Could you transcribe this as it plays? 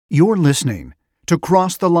You're listening to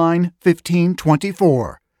Cross the Line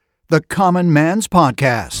 1524, the Common Man's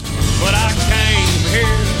Podcast. But I came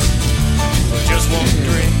here for just one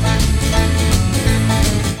drink.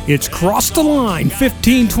 It's Cross the Line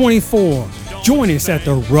 1524. Join us at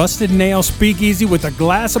the Rusted Nail Speakeasy with a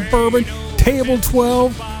glass of bourbon, table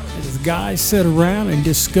 12, as guys sit around and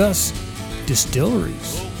discuss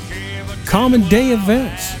distilleries, common day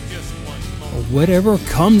events, or whatever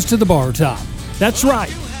comes to the bar top. That's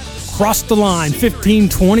right. Cross the Line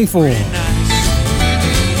 1524. Good-looking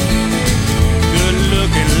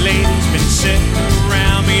ladies been sitting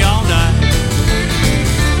around me all night.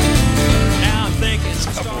 Now I think it's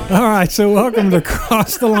starting. All right, so welcome to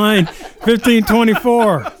Cross the Line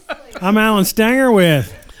 1524. I'm Alan Stanger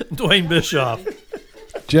with, Dwayne Bischoff.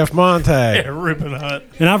 Jeff Montag. Reuben Hunt.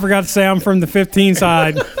 and I forgot to say I'm from the 15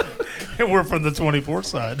 side, And we're from the 24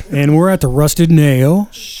 side. and we're at the Rusted Nail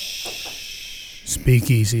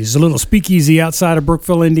Speakeasy. It's a little speakeasy outside of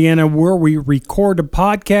Brookville, Indiana, where we record the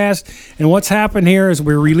podcast. And what's happened here is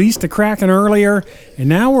we released the Kraken earlier, and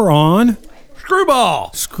now we're on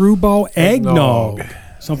Screwball Eggnog.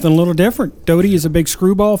 Something a little different. Dodie is a big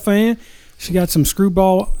Screwball fan. She got some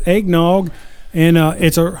Screwball Eggnog, and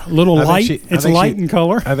it's a little light. It's light in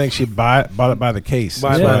color. I think she bought it by the case.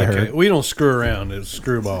 That's what I heard. We don't screw around. It's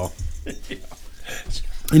Screwball.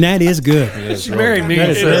 And that is good. It's very mean.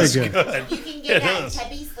 That is very good. You can get that at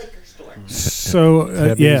Tubby's Liquor Store. So,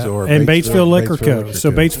 Tebby's or and Batesville Liquor Batesville Co. Liquor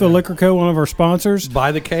So Co. Batesville Liquor Co., one of our sponsors.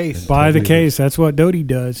 By the case. By the case. That's what Dodie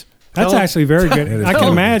does. That's actually very good. It is I can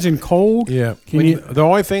good. imagine cold. Yeah. The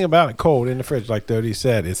only thing about it cold in the fridge, like Dodie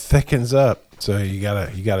said, it thickens up. So you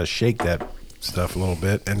gotta shake that stuff a little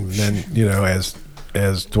bit, and then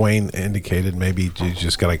as Dwayne indicated, maybe you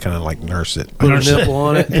just gotta kind of like nurse it. Put a nipple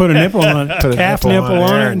on it. Put a nipple on it. Put a Calf nipple nipple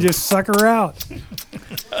on on it. it and just suck her out.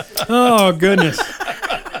 Oh, goodness.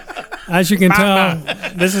 As you can tell,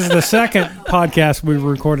 this is the second podcast we've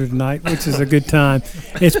recorded tonight, which is a good time.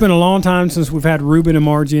 It's been a long time since we've had Reuben and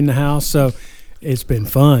Margie in the house, so it's been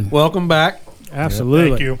fun. Welcome back.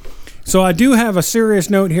 Absolutely. Thank you. So I do have a serious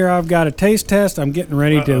note here. I've got a taste test. I'm getting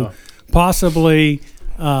ready to possibly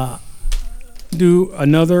do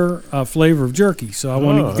another flavor of jerky. So I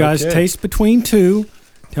want you guys to taste between two.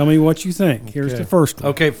 Tell me what you think. Here's the first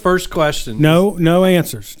one. Okay, first question. No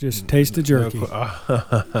answers. Just taste the jerky.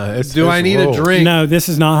 Do I need a drink? No, this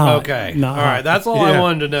is not hot. Okay. Not All right, hot. that's all I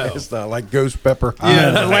wanted to know. It's not like ghost pepper.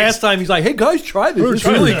 Yeah, the last time he's like, hey, guys, try this. It's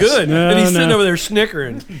really good. No, and he's sitting no. over there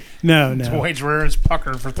snickering. No. Dwayne's rear is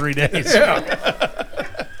puckered for 3 days. That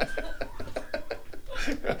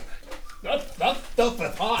stuff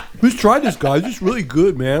is hot. Let's try this, guys. It's really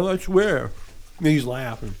good, man. I swear. And he's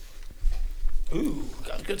laughing. Ooh,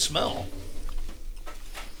 got a good smell.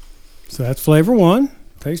 So that's flavor one.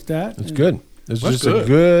 Taste that. It's good. It's That's just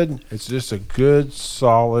It's just a good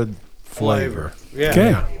solid flavor. Yeah.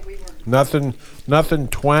 Okay. Nothing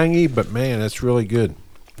twangy, but man, it's really good.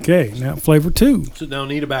 Okay. Now flavor two. Sit down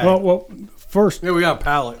and eat a bag. Well, first Here we got a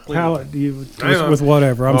palate. Clean palate it. with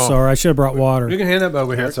whatever. I'm sorry. I should have brought water. You can hand that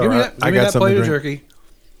over here. That's Give all me right. that, I give me got that something plate to of drink. jerky.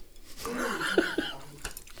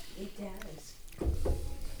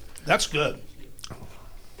 That's good.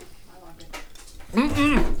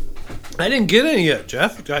 I didn't get any yet,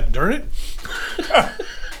 Jeff. God darn it.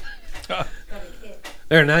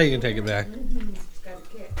 There, now you can take it back.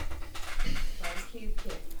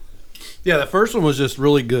 Yeah, the first one was just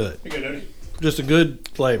really good. Just a good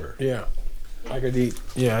flavor. Yeah. I could eat.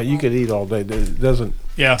 Yeah, you could eat all day. It doesn't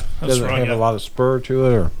Yeah, that's right. have a lot of spur to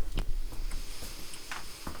it, or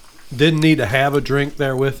Didn't need to have a drink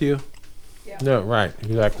there with you. no, right?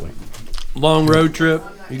 Exactly. Long road trip.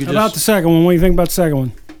 You could How about the just second one? What do you think about the second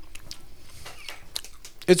one?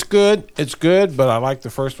 It's good. It's good, but I like the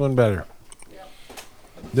first one better.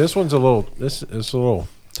 This one's a little. This is a little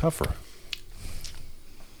tougher.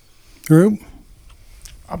 Group?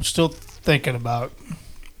 I'm still thinking about.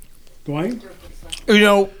 Dwayne? You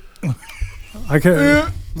know, Okay.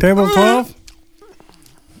 Table 12?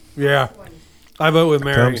 yeah. I vote with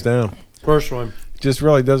Mary. Thumbs down. First one. Just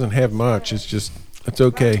really doesn't have much. It's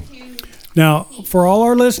okay. Now, for all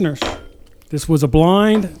our listeners, this was a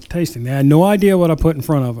blind tasting. They had no idea what I put in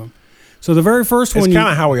front of them. So the very first It's one, kind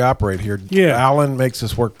of how we operate here. Yeah. Alan makes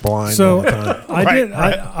us work blind so all the time.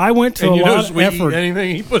 I went to And a you lot notice of we effort. eat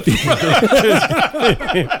anything he puts in front of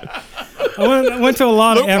I went to a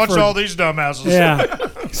lot of watch effort. all these dumbasses. Yeah.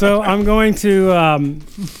 So I'm going to.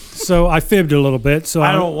 So I fibbed a little bit. So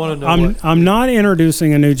I don't wanna know I'm not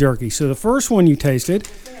introducing a new jerky. So the first one you tasted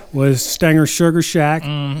was Stanger Sugar Shack.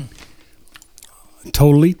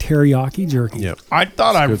 Totally teriyaki jerky. Yep. I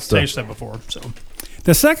thought I've good stuff. tasted that before. So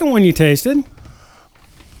The second one you tasted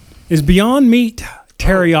is Beyond Meat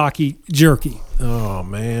teriyaki jerky. Oh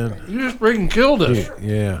man. You just freaking killed us.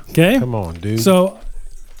 Yeah. Okay? Come on, dude. So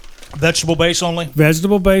Vegetable base only.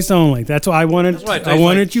 vegetable based only. That's why I wanted. That's why it I tastes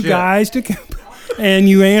wanted like you shit. guys to, and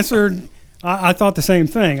you answered. I thought the same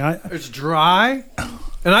thing. It's dry.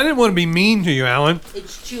 And I didn't want to be mean to you, Alan.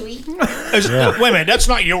 It's chewy. Wait a minute, that's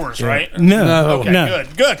not yours, right? No, Okay, no.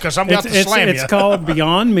 good, because I'm about to slam it's you. called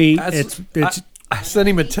Beyond Meat. That's- It's I sent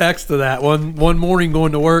him a text to that one morning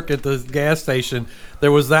going to work at the gas station.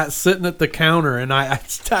 There was that sitting at the counter, and I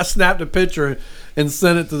snapped a picture and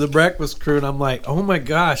sent it to the breakfast crew. And I'm like, oh my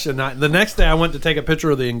gosh! And the next day I went to take a picture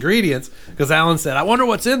of the ingredients because Alan said, I wonder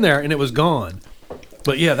what's in there, and it was gone.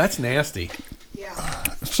 But yeah, that's nasty.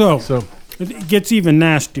 so it gets even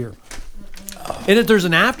nastier. And there's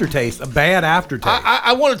an aftertaste, a bad aftertaste.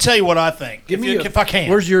 I want to tell you what I think, if I can.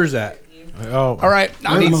 Where's yours at? oh, All right.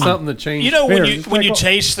 I need mine? something to change. You know, when Here, you just when take you off.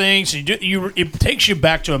 taste things, it takes you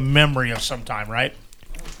back to a memory of some time, right?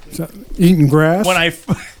 So, eating grass.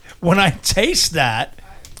 When I taste that,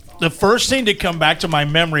 the first thing to come back to my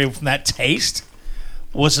memory from that taste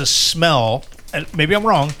was a smell, and maybe I'm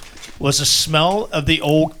wrong, was a smell of the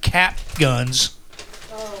old cap guns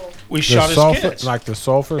we the shot as sulfur, kids. like the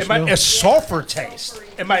sulfur smell. A sulfur taste.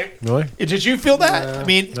 Really? Did you feel that? I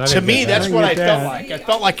mean, I to didn't me, get that. that's I what didn't I get felt that. like. I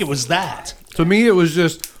felt like it was that. To me, it was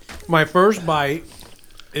just my first bite.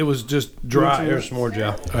 It was just dry. There's some more,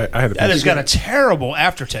 Joe. I had a That has piece. got a terrible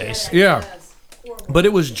aftertaste. Yeah, but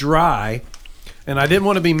it was dry, and I didn't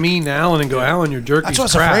want to be mean to Alan and go, Alan, your jerky's That's what I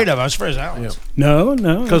was crap. afraid of. I was afraid of Alan's. No,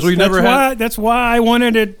 'Cause we never had- That's why I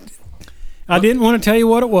wanted it. I didn't want to tell you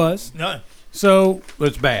what it was. No. So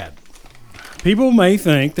It's bad. people may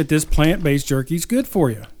think that this plant-based jerky is good for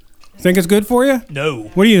you. Think it's good for you?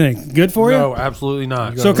 No. What do you think? Good for No, you? absolutely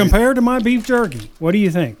not. So compared to my beef jerky, what do you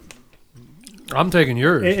think? I'm taking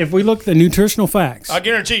yours. If we look at the nutritional facts, I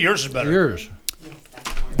guarantee yours is better. Yours.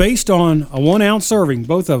 based on a 1 ounce serving,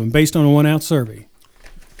 both of them based on a 1 ounce serving.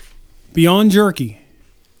 Beyond Jerky.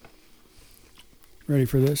 Ready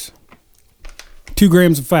for this? 2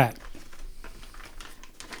 grams of fat.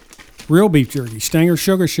 Real beef jerky, Stanger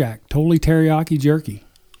Sugar Shack, totally teriyaki jerky.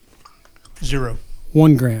 0.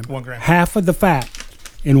 1 gram. 1 gram. Half of the fat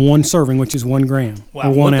in 1 serving, which is 1 gram Wow.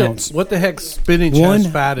 or 1 What ounce. what the heck spinach One,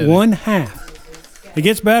 has fat in it? one half. It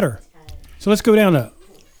gets better. So let's go down to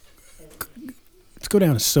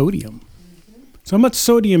sodium. So how much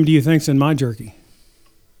sodium do you think's in my jerky?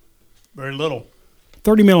 Very little.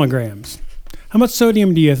 30 milligrams. How much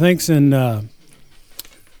sodium do you think's in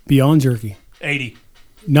Beyond Jerky? 80.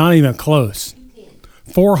 Not even close.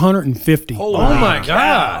 450. Oh my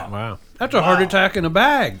God. Wow. That's a heart attack in a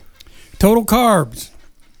bag. Total carbs.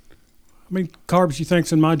 How many carbs do you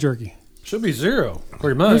think's in my jerky? Should be 0,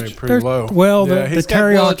 pretty much. Pretty low. Well, Yeah, the he's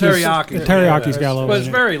got- teriyaki's got a little But it's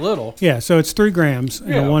in it. very little. Yeah, so it's 3 grams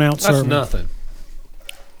in a 1 ounce That's serving. nothing.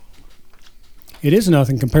 It is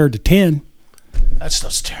nothing compared to 10.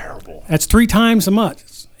 That's terrible. That's 3 times as much.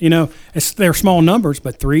 You know, they're small numbers,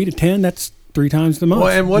 but 3 to 10, that's 3 times the most. Well,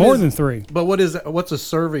 and what More is- than 3. But what's a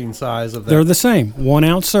serving size of that? They're the same. 1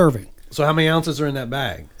 ounce serving. So how many ounces are in that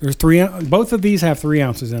bag? There's 3. Both of these have 3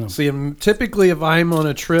 ounces in them. See, typically if I'm on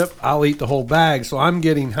a trip, I'll eat the whole bag. So I'm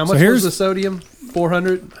getting, how much here's- was the sodium?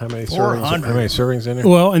 400? How many 400. servings? How many servings in there?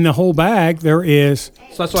 Well, in the whole bag, there is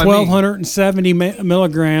So that's what I mean. 1,270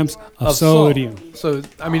 milligrams of Of salt. sodium. So,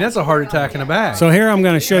 I mean, that's a heart attack in a bag. So here I'm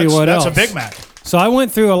going to show you what That's else. a Big Mac. So I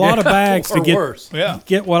went through a lot of bags or to worse. Yeah.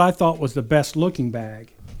 get what I thought was the best looking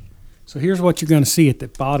bag. So here's what you're going to see at the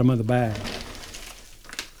bottom of the bag.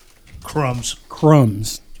 Crumbs.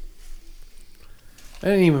 Crumbs.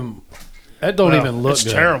 That don't Well, even look it's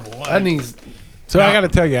good. terrible. That needs, So I got to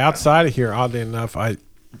tell you, outside of here, oddly enough, I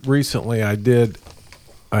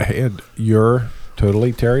had your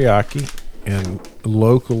totally teriyaki, and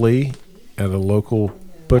locally at a local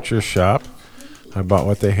butcher shop, I bought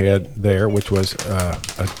what they had there, which was a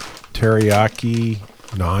teriyaki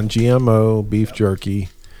non-GMO beef jerky,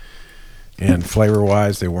 and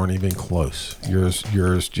flavor-wise, they weren't even close.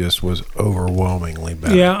 Yours just was overwhelmingly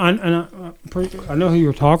better. Yeah, I know who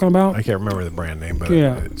you're talking about. I can't remember the brand name, but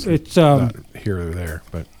Yeah, it's it's not here or there.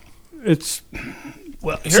 But it's.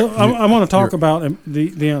 Well, here, So I want to talk about the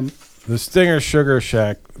the Stinger Sugar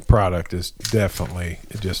Shack product is definitely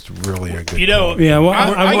just really a good. you know, Yeah, well,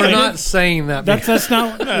 I we're get- not saying that. that's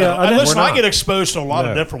not. Yeah, I listen, didn't- I get exposed to a lot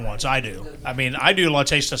of No. different ones. I do. I mean, I do a lot of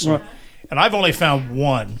taste testing, Right. and I've only found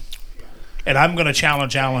one, and I'm going to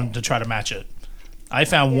challenge Alan to try to match it. I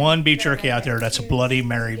found one beef jerky out there that's a Bloody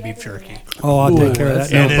Mary beef jerky. Oh, I'll take care of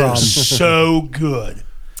that. No It problem. is so good.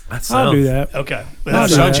 I'll do that. Okay, but I'll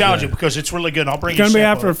that's do so that. challenging because it's really good. I'll bring It's you. going to be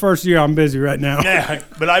sample after the it. first year. I'm busy right now. Yeah,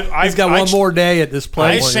 but I He's got one more day at this I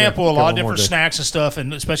place. sample a Got lot one of more different day. snacks and stuff,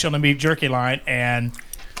 and especially on the beef jerky line. And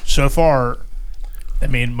so far, I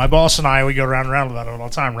mean, my boss and I, we go round and round about it all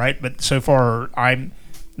the time, right? But so far, I'm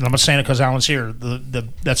not saying it because Alan's here.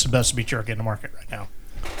 That's the best beef jerky in the market right now.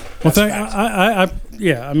 Well,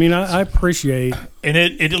 I appreciate. And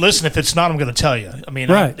it listen, if it's not, I'm going to tell you. I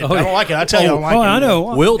mean, Right. if I don't like it, I tell you I don't like it. I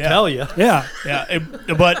know. We'll Yeah. tell you. Yeah. Yeah,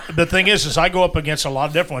 but the thing is I go up against a lot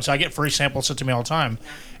of different ones. I get free samples sent to me all the time,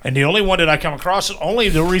 and the only one that I come across, only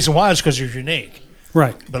the reason why is because you're unique.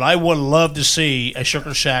 Right. But I would love to see a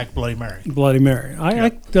Sugar Shack Bloody Mary. Bloody Mary. I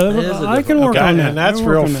can different- work on that. And that's I can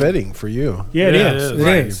work real on that. fitting for you. Yeah, it Yeah, is. it It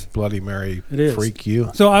is. is. Bloody Mary It is. freak you.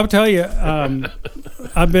 So I'll tell you,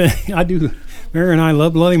 Mary and I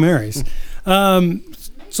love Bloody Marys.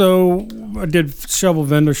 So I did several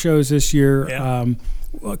vendor shows this year. Yeah.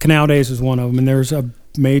 Canal Days was one of them, and there's a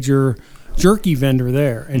major jerky vendor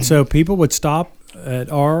there. And so people would stop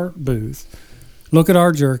at our booth, look at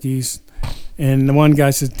our jerkies, and the one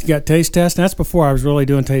guy says, "You got taste test?" And that's before I was really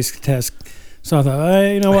doing taste tests. So I thought,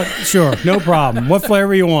 hey, you know what? Sure, no problem. What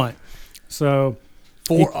flavor you want? So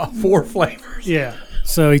 4 flavors. yeah.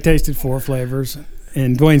 So he tasted 4 flavors,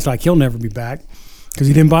 and Dwayne's like, he'll never be back because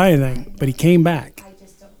he didn't buy anything. But he came back,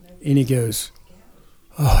 and he goes,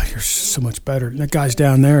 "Oh, you're so much better." And that guy's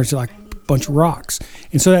down there is like a bunch of rocks.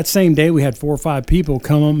 And so that same day, we had 4 or 5 people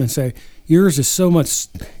come up and say, "Yours is so much,"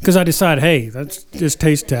 because I decided, hey, that's just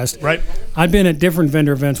taste test. Right. I'd been at different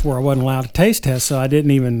vendor events where I wasn't allowed to taste test, so I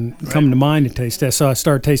didn't even come to mind to taste test. So I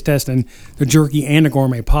started taste testing the jerky and the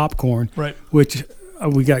gourmet popcorn, Right. which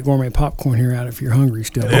we got gourmet popcorn here out if you're hungry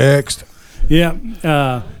still. Next.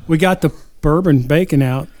 Yeah. We got the bourbon bacon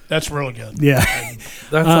out. That's really good. Yeah.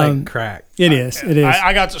 That's like crack. It is. It is.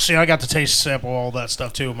 I got to taste sample all that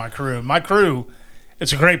stuff too with my crew. My crew,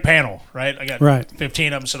 it's a great panel, right? I got Right.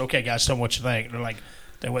 15 of them said, "Okay, guys, tell me what you think." And they're like,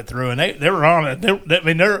 they went through and they were on it.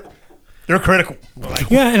 They're critical. Like,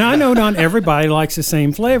 yeah, and I know not everybody likes the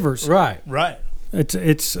same flavors. Right. right.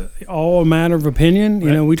 It's all a matter of opinion.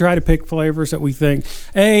 You know, we try to pick flavors that we think,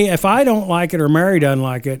 hey, if I don't like it or Mary doesn't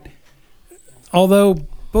like it, although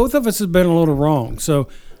both of us have been a little wrong. So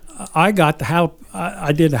I got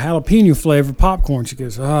I did the jalapeno flavored popcorn. She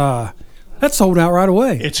goes, that sold out right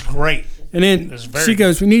away. It's great. And then It's very she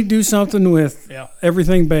goes, we need to do something with Yeah.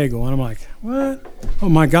 everything bagel. And I'm like, what? Oh,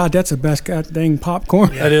 my God, that's the best goddamn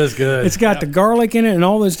popcorn. That is good. It's got the garlic in it and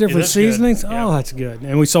all those different is good. seasonings. Yeah. Oh, that's good.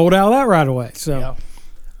 And we sold out of that right away. So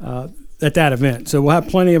at that event. So we'll have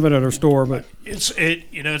plenty of it at our store. But It's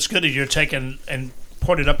good that you're taking and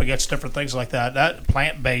putting it up against different things like that. That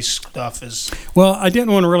plant-based stuff is well, I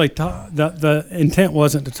didn't want to really talk. The intent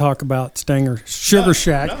wasn't to talk about Stanger Sugar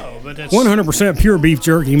Shack. no, but it's 100% pure beef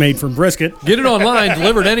jerky made from brisket. Get it online,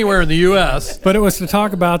 delivered anywhere in the U.S. But it was to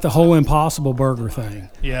talk about the whole Impossible Burger thing.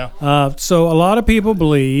 yeah. So a lot of people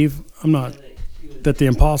believe that the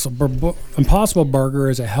Impossible Burger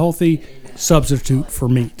is a healthy substitute for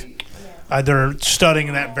meat. They're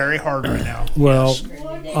studying that very hard right now. Well,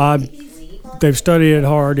 Yes. they've studied it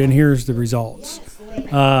hard, and here's the results.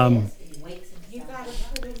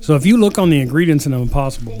 So if you look on the ingredients in an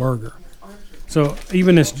Impossible Burger, so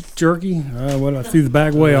even this jerky, I threw the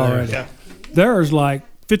bag away already. Yeah. There's like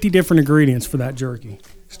 50 different ingredients for that jerky.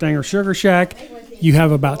 Stanger Sugar Shack, you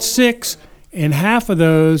have about 6, and half of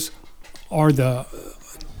those are the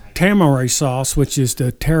tamari sauce, which is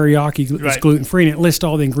the teriyaki. It's Right. gluten-free, and it lists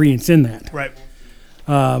all the ingredients in that. Right.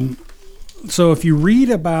 So if you read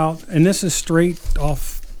about, and this is straight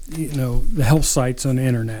off, the health sites on the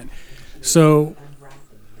internet. So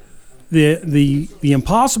the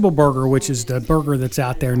Impossible Burger, which is the burger that's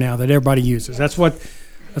out there now that everybody uses. That's what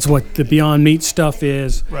the Beyond Meat stuff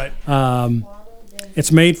is. Right.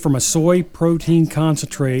 It's made from a soy protein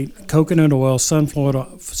concentrate, coconut oil,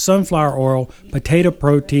 sunflower oil, potato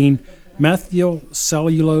protein, methyl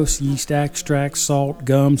cellulose, yeast extract, salt,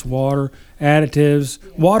 gums, water and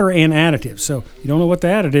additives. So you don't know what the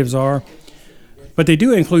additives are, but they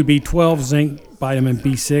do include B12, zinc, vitamin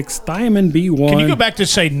B6, thiamine B1. Can you go back to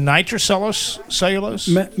say nitrocellulose?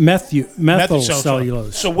 Methyl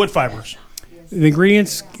cellulose. So wood fibers. The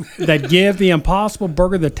ingredients that give the Impossible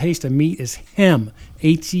Burger the taste of meat is heme,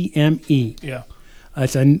 H-E-M-E. Yeah.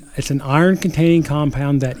 It's an iron-containing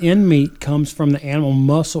compound that in meat comes from the animal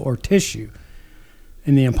muscle or tissue.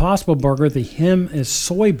 In the Impossible Burger, the heme is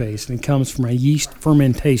soy-based and comes from a yeast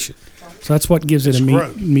fermentation. So that's what gives it a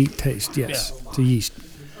gross. meat taste. Yes, it's a yeast.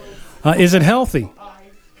 Is it healthy?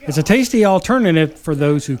 It's a tasty alternative for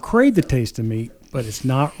those who crave the taste of meat, but it's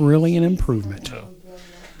not really an improvement.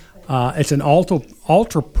 It's an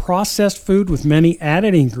ultra-processed food with many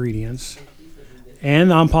added ingredients.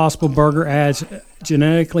 And the Impossible Burger adds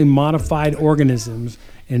genetically modified organisms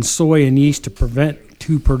in soy and yeast to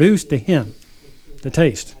produce the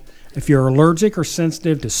taste. If you're allergic or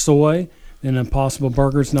sensitive to soy, then Impossible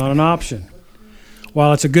Burger is not an option.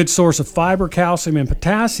 While it's a good source of fiber, calcium, and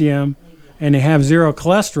potassium, and they have zero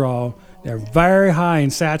cholesterol, they're very high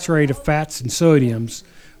in saturated fats and sodiums,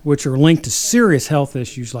 which are linked to serious health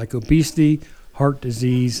issues like obesity, heart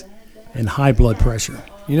disease, and high blood pressure.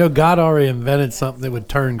 You know, God already invented something that would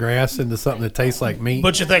turn grass into something that tastes like meat.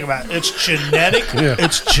 But you think about it, it's genetic.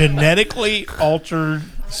 It's genetically altered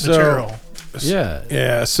material.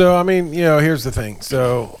 Yeah. So I mean, here's the thing.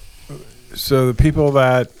 So the people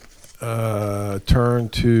that turn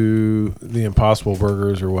to the Impossible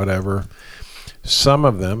Burgers or whatever, some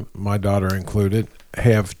of them, my daughter included,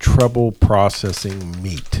 have trouble processing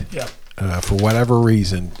meat. Yeah. For whatever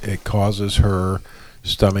reason, it causes her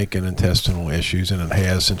stomach and intestinal issues, and it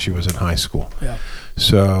has since she was in high school. Yeah.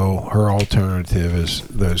 So her alternative is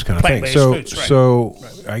those kind of things. Plant-based foods, right. So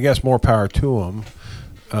I guess more power to them.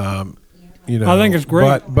 I think it's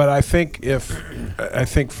great. But I think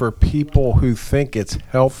for people who think it's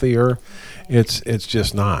healthier, it's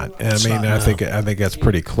just not. And I think that's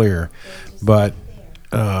pretty clear. But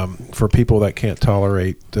for people that can't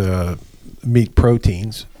tolerate meat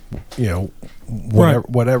proteins,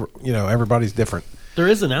 whatever, everybody's different. There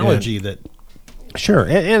is an allergy that. Sure,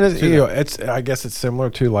 and it's I guess it's similar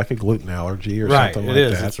to like a gluten allergy or something like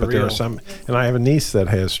that. It's but real. there are some, and I have a niece that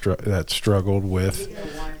has that struggled with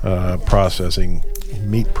processing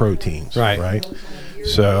meat proteins. Right.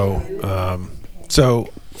 So,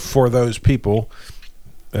 for those people,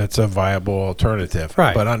 that's a viable alternative.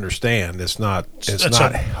 Right. But understand, it's not It's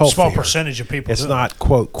not a healthier. small percentage of people. It's do. not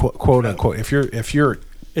quote unquote. If you're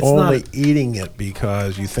It's only not- eating it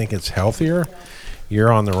because you think it's healthier,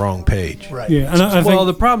 you're on the wrong page. Right. Yeah, and I Well, think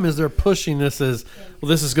the problem is they're pushing this as, well,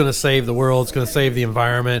 this is going to save the world, it's going to save the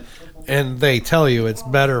environment, and they tell you it's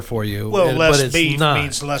better for you. Well, but less it's beef not.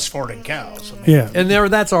 means less farting cows. yeah. And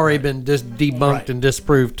that's already been debunked Right. and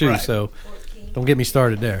disproved too. Right. So don't get me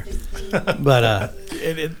started there. But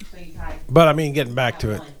But I mean, getting back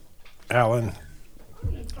to it, Alan,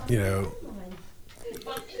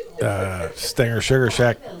 Stinger Sugar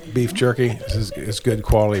Shack beef jerky is good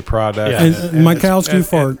quality product. Yeah. And my cows do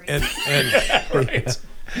fart. And Right.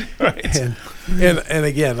 and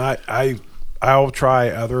again, I'll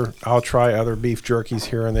try other beef jerkies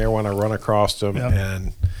here and there when I run across them. Yep.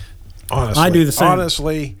 And honestly, I do the same.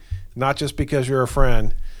 Honestly, not just because you're a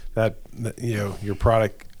friend, that your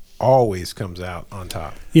product always comes out on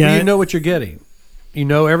top. Yeah, you know what you're getting. You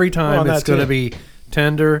know every time Well, it's going to that's be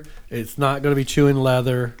tender. It's not going to be chewing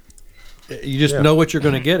leather. You just know what you're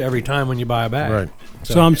going to get every time when you buy a bag. Right.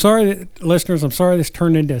 So I'm sorry, listeners. I'm sorry this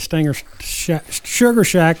turned into a Stinger Sugar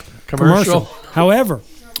Shack Commercial. However,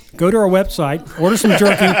 go to our website, order some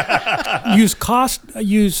jerky,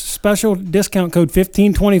 use special discount code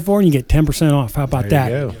 1524, and you get 10% off. How about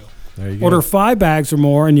that? There you go. Order 5 bags or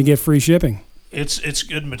more, and you get free shipping. It's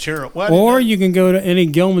good material. What? Or you can go to any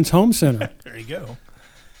Gilman's Home Center. There you go.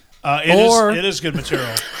 It is good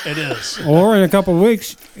material. It is. Or in a couple of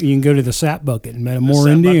weeks, you can go to the Sap Bucket in Metamora, Sap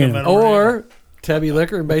Bucket, Indiana. Metamora. Or Tebby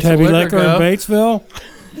Liquor and Batesville Tebby Liquor Liquor Co. in Batesville.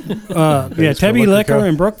 Tebby Liquor Liquor Co.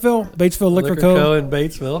 in Brookville. Batesville Liquor Liquor Co. Co. in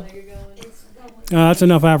Batesville. That's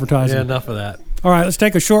enough advertising. Yeah, enough of that. All right, let's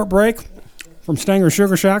take a short break from Stinger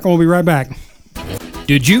Sugar Shack, and we'll be right back.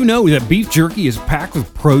 Did you know that beef jerky is packed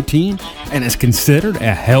with protein and is considered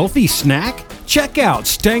a healthy snack? Check out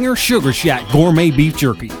Stanger Sugar Shack Gourmet Beef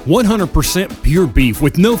Jerky. 100% pure beef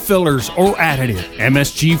with no fillers or additive.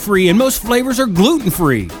 MSG free, and most flavors are gluten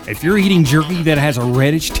free. If you're eating jerky that has a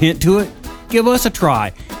reddish tint to it, give us a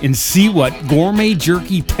try and see what gourmet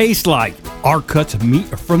jerky tastes like. Our cuts of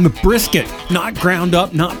meat are from the brisket, not ground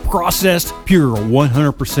up, not processed, pure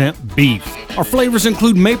 100% beef. Our flavors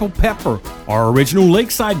include maple pepper, our original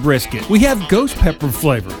lakeside brisket. We have ghost pepper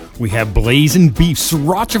flavor. We have blazing beef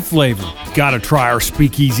sriracha flavor. Gotta try our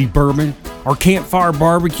speakeasy bourbon, our campfire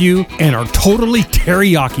barbecue, and our totally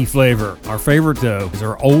teriyaki flavor. Our favorite, though, is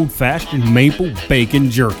our old-fashioned maple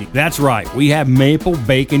bacon jerky. That's right, we have maple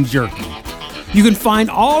bacon jerky. You can find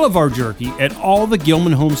all of our jerky at all the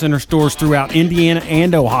Gilman Home Center stores throughout Indiana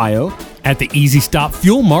and Ohio, at the Easy Stop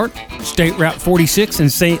Fuel Mart, State Route 46 in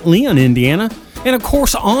St. Leon, Indiana, and of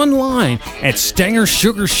course online at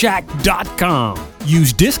StangerSugarShack.com.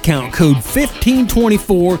 Use discount code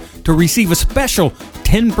 1524 to receive a special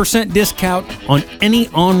 10% discount on any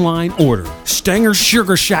online order. Stanger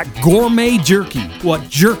Sugar Shack Gourmet Jerky, what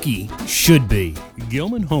jerky should be.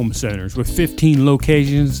 Gilman Home Centers with 15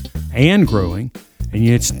 locations and growing. And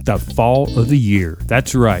it's the fall of the year.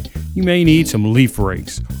 That's right. You may need some leaf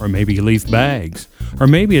rakes, or maybe leaf bags. Or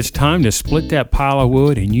maybe it's time to split that pile of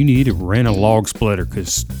wood and you need to rent a log splitter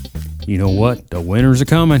because you know what? The winters are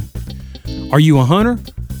coming. Are you a hunter?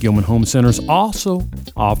 Gilman Home Centers also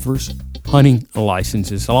offers hunting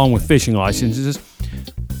licenses along with fishing licenses.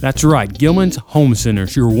 That's right. Gilman's Home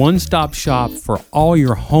Centers, your one-stop shop for all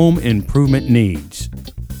your home improvement needs.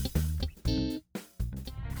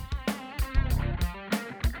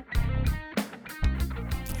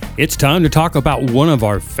 It's time to talk about one of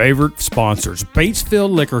our favorite sponsors,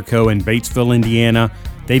 Batesville Liquor Co. in Batesville, Indiana.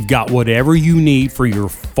 They've got whatever you need for your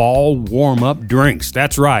fall warm-up drinks.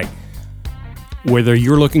 That's right. Whether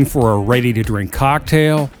you're looking for a ready-to-drink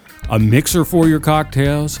cocktail, a mixer for your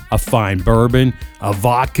cocktails, a fine bourbon, a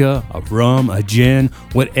vodka, a rum, a gin,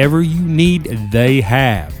 whatever you need, they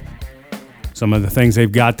have. Some of the things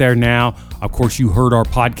they've got there now, of course, you heard our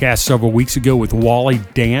podcast several weeks ago with Wally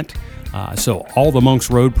Dant. So all the Monks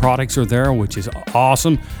Road products are there, which is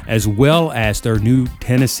awesome, as well as their new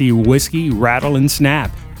Tennessee whiskey, Rattle and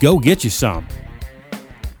Snap. Go get you some.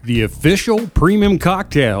 The official premium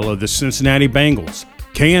cocktail of the Cincinnati Bengals,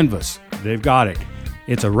 Canvas. They've got it.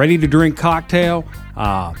 It's a ready-to-drink cocktail,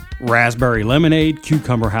 raspberry lemonade,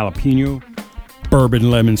 cucumber jalapeno, bourbon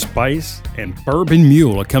lemon spice, and bourbon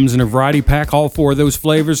mule. It comes in a variety pack, all four of those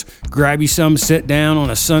flavors. Grab you some, sit down on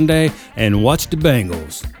a Sunday, and watch the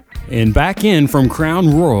Bengals. And back in from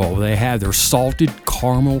Crown Royal, they have their salted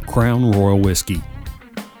caramel Crown Royal whiskey.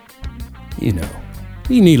 You know,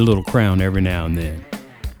 you need a little Crown every now and then.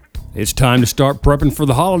 It's time to start prepping for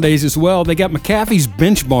the holidays as well. They got McAfee's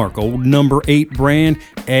Benchmark Old Number 8 brand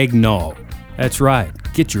eggnog. That's right,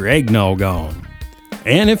 get your eggnog on.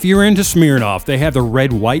 And if you're into Smirnoff, they have the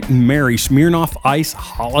Red, White, and Mary Smirnoff Ice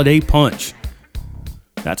Holiday Punch.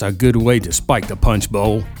 That's a good way to spike the punch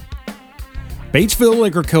bowl. Batesville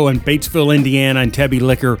Liquor Co. in Batesville, Indiana, and Tebby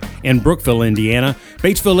Liquor in Brookville, Indiana.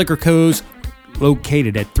 Batesville Liquor Co.'s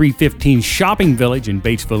located at 315 Shopping Village in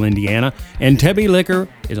Batesville, Indiana, and Tebby Liquor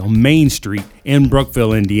is on Main Street in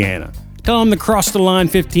Brookville, Indiana. Tell them the Cross the Line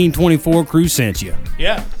 1524 crew sent you.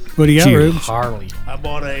 Yeah. What do you got, Cheers. Rubes? Harley. I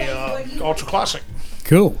bought a Ultra Classic.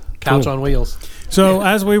 Cool. Couch Cool. on wheels. So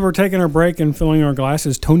as we were taking our break and filling our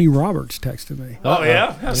glasses, Tony Roberts texted me. Oh,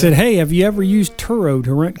 yeah? Said, hey, have you ever used Turo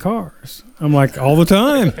to rent cars? I'm like, all the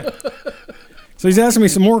time. So he's asking me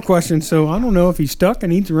some more questions, so I don't know if he's stuck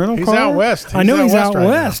and needs a rental He's car. out west. I know he's out right now.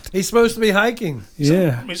 west. He's supposed to be hiking.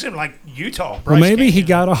 Yeah. He's in like Utah. Well, Bryce maybe he Canyon.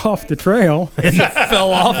 got off the trail.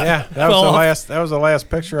 Fell off. Yeah, that was the last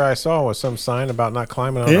picture I saw was some sign about not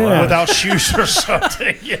climbing on the Yeah. ladder. without shoes or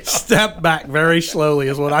something. Yeah. Step back very slowly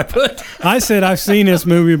is what I put. I said, I've seen this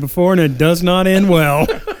movie before, and it does not end well.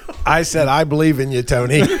 I said, I believe in you,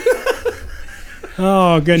 Tony.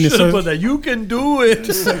 Oh, goodness. So, But you can do it.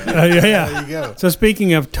 yeah. There you go. So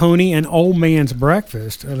speaking of Tony and Old Man's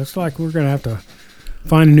Breakfast, it looks like we're going to have to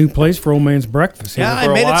find a new place for Old Man's Breakfast. here. Yeah, I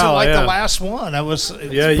for a made it to while, like yeah. the last one. I was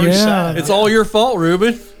Yeah, pretty yeah. sad. It's all your fault,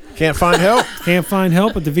 Ruben. Can't find help. Can't find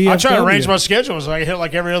help at the VFW. I try to arrange my schedule so I can hit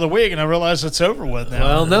like every other week, and I realize it's over with now.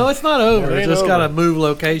 Well, no, it's not over. It It's ain't just over. got to move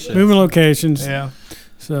location. Moving locations. Yeah.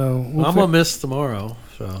 So we'll I'm going to miss tomorrow.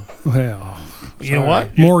 So well, You know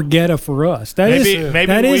what? more ghetto for us. That is Maybe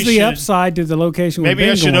that is we the should- upside to the location. Maybe we've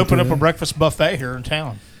I been should going open to. up a breakfast buffet here in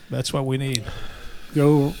town. That's what we need.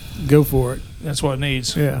 Go for it. That's what it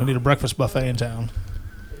needs. Yeah. We need a breakfast buffet in town.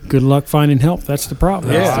 Good luck finding help. That's the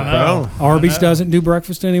problem. Yeah. I know. Arby's I know. doesn't do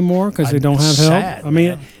breakfast anymore because they don't have help. sad, I mean,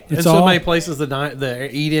 man. it's and so all many places, the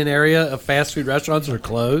eat-in area of fast food restaurants are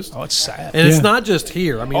closed. Oh, it's sad. And Yeah. it's not just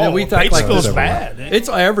here. I mean, Oh, we talk like Batesville's this. bad. It's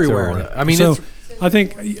everywhere. I mean, so. it's I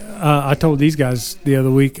think I told these guys the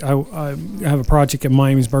other week I have a project at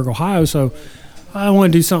Miamisburg, Ohio, so I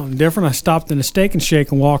want to do something different. I stopped in a Steak and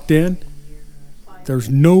Shake and walked in. There's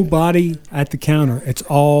nobody at the counter. It's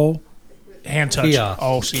all Hand touch. Kiosk.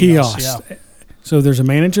 Oh, kiosks. Yeah. So there's a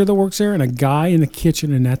manager that works there and a guy in the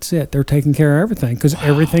kitchen, and that's it. They're taking care of everything because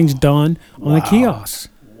everything's done on the kiosks.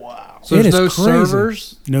 so It there's no is crazy.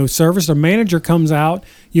 servers. No service. The manager comes out.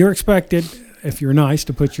 You're expected, if you're nice,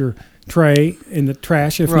 to put your tray in the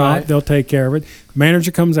trash. If Right. not, they'll take care of it. Manager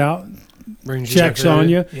comes out, Brings checks your on food.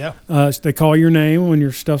 you. Yeah. They call your name when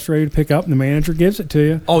your stuff's ready to pick up, and the manager gives it to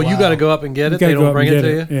you. Oh, you got to go up and get You it. gotta They go don't up bring and it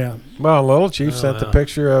get to you. Yeah. Well, Little Chief sent the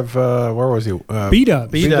picture of where was he?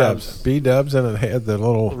 B-Dubs. B-Dubs. B-Dubs, and it had the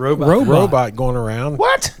little Robot. robot going around.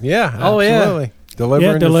 What? Yeah. Oh, yeah. absolutely.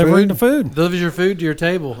 delivering the food. Delivers your food to your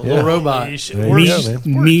table. A little robot. There you go,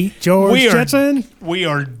 man. Meet George Jetson. We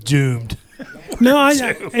are doomed. No,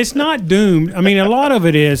 it's not doomed. I mean, a lot of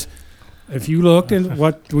it is. If you looked at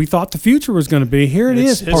what we thought the future was going to be, here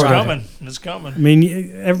It's part of coming. it. It's coming. I mean,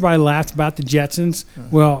 everybody laughed about the Jetsons.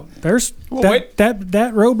 Well, there's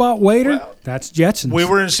that robot waiter. That's Jetsons. We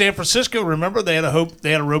were in San Francisco. Remember, they had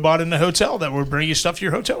a robot in the hotel that would bring you stuff to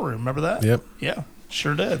your hotel room. Remember that? Yep. Yeah,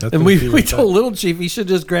 sure did. That's And what he we was told Little Chief he should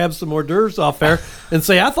just grab some hors d'oeuvres off there and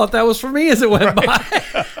say, I thought that was for me as it went by.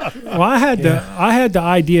 Well, I had the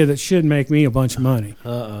idea that should make me a bunch of money.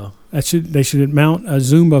 Uh-oh. They should mount a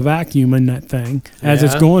Zumba vacuum in that thing as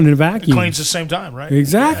it's going to vacuum. Cleans at the same time, right?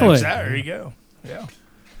 Exactly. Yeah, exactly. There you go. Yeah.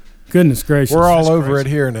 Goodness gracious. We're all That's over crazy.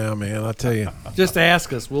 it here now, man. I tell you. Just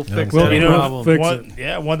ask us. We'll fix Well, that you know, problem. fix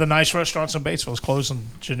One of the nice restaurants in Batesville is closing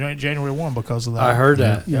January 1 because of that. I heard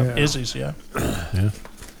that. Yeah. Izzy's, yeah.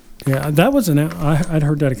 Yeah, that was I'd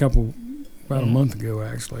heard that about a month ago,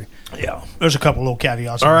 actually. Yeah. There's a couple little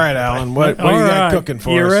caveats. All right, Alan. What do you got cooking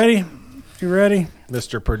for you us? ready? You ready?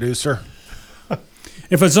 Mr. Producer?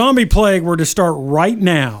 If a zombie plague were to start right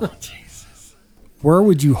now, where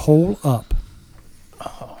would you hole up?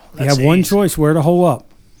 You have one choice where to hole up.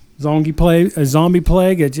 Zombie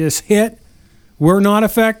plague, it just hit. We're not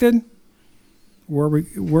affected.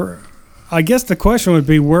 I guess the question would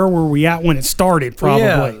be, where were we at when it started? Probably.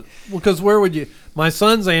 Yeah, because where would you? My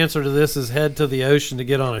son's answer to this is head to the ocean to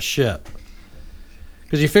get on a ship.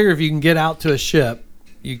 Because you figure if you can get out to a ship,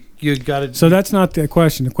 you got to. So that's not the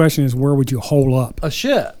question. The question is, where would you hole up? A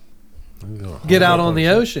ship. Get out on the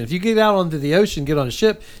ocean. If you get out onto the ocean, get on a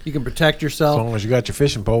ship, you can protect As yourself. long as you got your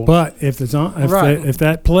fishing pole. But if Right. if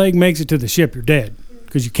that plague makes it to the ship, you're dead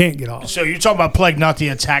because you can't get off. So you're talking about plague, not the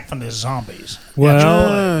attack from the zombies.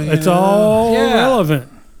 Well, it's all Yeah. relevant.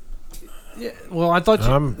 Yeah, well, I thought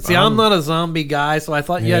I'm I'm- not a zombie guy, so I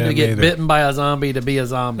thought you had Yeah, to get neither. bitten by a zombie to be a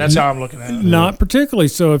zombie. That's how I'm looking at it. Not particularly.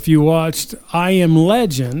 So if you watched I Am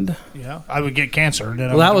Legend, Yeah. I would get cancer. Then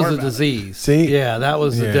I well, that wouldn't was worry a about it. disease. See? Yeah, that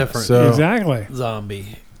was a Yeah, different so- exactly.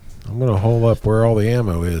 zombie. I'm going to hole up where all the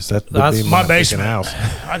ammo is. That would That's be My freaking basement. house.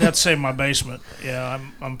 I'd have to say my basement. Yeah,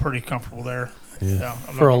 I'm pretty comfortable there. Yeah.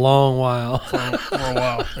 I'm For a not- long while. for a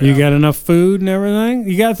while. You Yeah. got enough food and everything.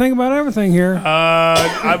 You got to think about everything here.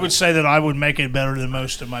 I would say that I would make it better than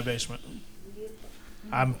most in my basement.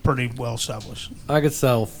 I'm pretty well established. I could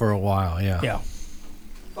sell for a while, yeah. Yeah.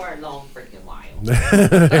 For a long freaking while.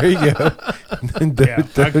 There you go.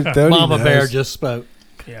 Tony Mama knows. Bear just spoke.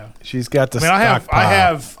 Yeah. She's got the I mean,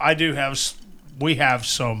 stockpile. we have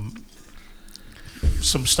some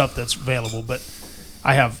stuff that's available, but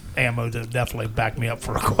I have ammo to definitely back me up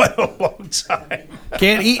for quite a long time.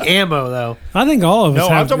 Can't eat ammo though. I think all of us No,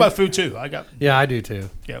 I'm have. talking about food too. I got, Yeah, I do too.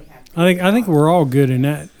 yeah. I think we're all good in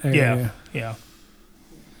that Yeah. area. Yeah.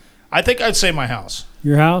 I think I'd say my house.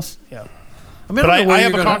 Your house? Yeah. I mean, But I don't know where I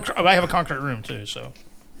have you're a gonna- I have a concrete room too, so.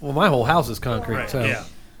 Well, my whole house is concrete, Right. so Yeah.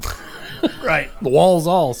 Right. the walls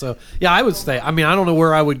all. So yeah, I would stay. I mean, I don't know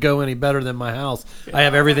where I would go any better than my house. I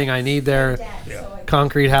have everything I need there.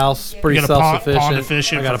 Concrete house, pretty You got a pond- self-sufficient. pond to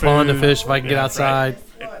fish in I got a for pond to food. fish if I can get Yeah, outside.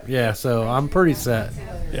 Yeah, so I'm pretty set.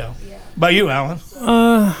 Yeah. About you, Alan?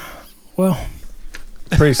 Well,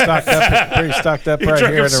 Pretty stocked up right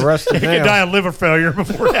here in the Rusty You can die Nail. of liver failure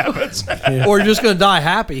before it happens. Or you're just gonna die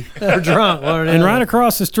happy or drunk. One or the and other. right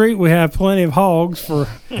across the street we have plenty of hogs for.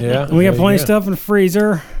 Yeah. And we got there plenty you of go. stuff in the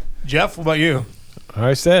freezer. Jeff, what about you?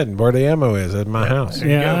 I said where the ammo is at my house.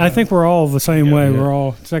 Yeah, go. I think we're all the same way. Yeah. We're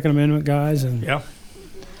all Second Amendment guys, and Yeah.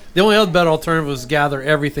 The only other better alternative was gather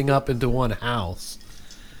everything up into one house.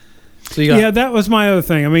 So you got yeah, that was my other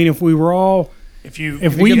thing. I mean, if we were all, If you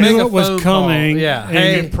if you we can make knew a it was phone call, coming, yeah. and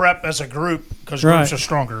Hey, you can prep as a group because Right. groups are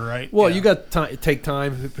stronger, right? well, Yeah. you got to take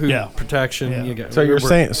time, food Yeah. protection. Yeah. You got, So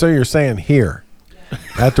you're saying here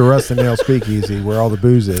at the Rusty Nail Speakeasy where all the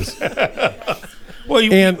booze is, well,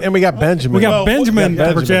 you, and we got Benjamin. we got Well, Benjamin we got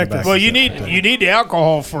to protect Benjamin us. back. well, you need the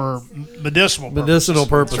alcohol for medicinal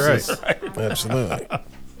purposes. Absolutely.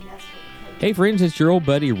 Hey friends, it's your old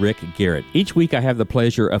buddy Rick Garrett. Each week I have the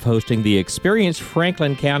pleasure of hosting the Experience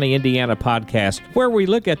Franklin County, Indiana podcast, where we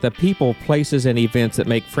look at the people, places, and events that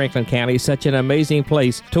make Franklin County such an amazing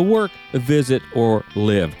place to work, visit, or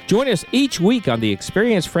live. Join us each week on the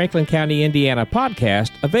Experience Franklin County, Indiana podcast,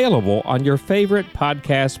 available on your favorite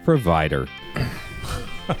podcast provider.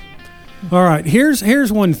 All right,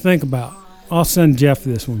 here's one to think about. I'll send Jeff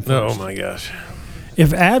this one first. Oh my gosh.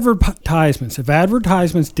 If advertisements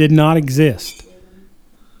did not exist,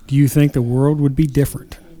 do you think the world would be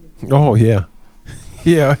different? Oh yeah.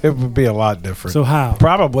 Yeah, it would be a lot different. So how?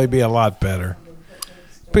 Probably be a lot better.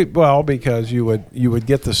 Well, because you would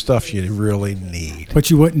get the stuff you really need. But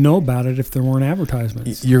you wouldn't know about it if there weren't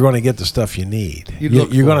advertisements. You're going to get the stuff you need.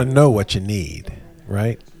 You're going to know what you need,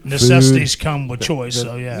 right? Necessities come with choice,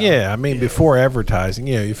 so yeah. Yeah, I mean, before advertising,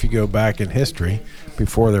 if you go back in history,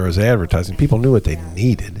 before there was advertising, people knew what they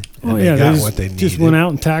needed. And they got what they needed. Just went out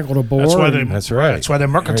and tackled a boar. That's right. That's why they're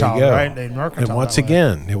mercantile, right? They mercantile. And once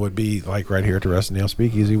again, it would be like right here at the Rusted Nail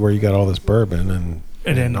Speakeasy where you got all this bourbon and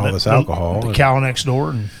then all this alcohol. The cow next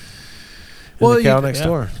door. The cow next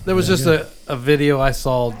door. There was just a video I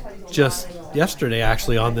saw just yesterday,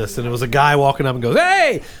 actually, on this, and it was a guy walking up and goes,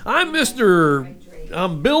 "Hey, I'm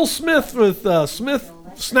Bill Smith with Smith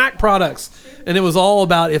Snack Products," and it was all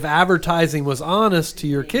about if advertising was honest to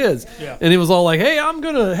your kids. Yeah. And it was all like, "Hey, I'm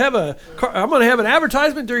gonna have an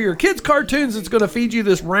advertisement during your kids' cartoons. It's gonna feed you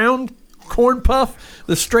this round corn puff,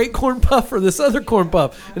 the straight corn puff, or this other corn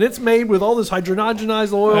puff, and it's made with all this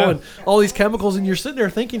hydrogenized oil and all these chemicals." And you're sitting there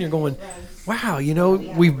thinking, you're going, "Wow,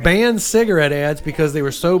 we've banned cigarette ads because they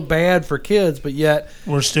were so bad for kids, but yet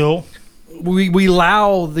we're still." We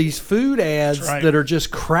allow these food ads that are just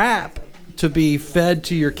crap to be fed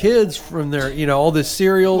to your kids from their, all the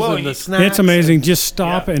cereals and the snacks. It's amazing. Just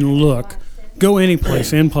stop and look. Go any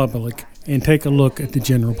place in public and take a look at the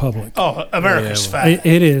general public. Oh, America's fat.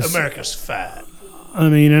 It is. America's fat. I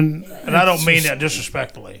mean, and I don't mean that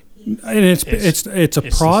disrespectfully. And it's a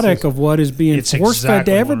product of what is being force fed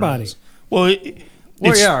to everybody. Well,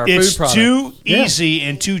 it's food too easy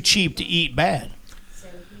and too cheap to eat bad.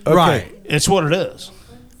 Okay. Right. It's what it is.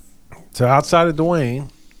 So outside of Dwayne,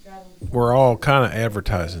 we're all kind of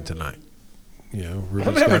advertising tonight.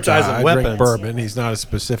 Ruby's advertising I weapons. drink bourbon. He's not a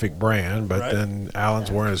specific brand, but then Alan's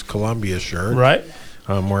wearing his Columbia shirt. Right.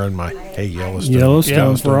 I'm wearing my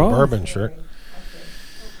Yellowstone for all. bourbon shirt.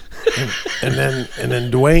 and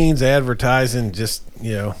then Dwayne's advertising just,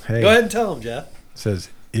 hey. Go ahead and tell them, Jeff. Says,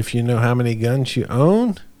 if you know how many guns you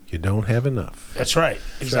own, you don't have enough. That's right.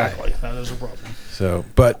 Exactly. That is a problem. So,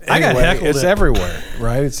 but anyway, I got heckled it's everywhere,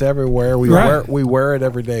 right? It's everywhere. We wear it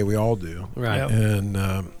every day. We all do. Right. Yep. And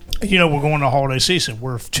we're going to holiday season.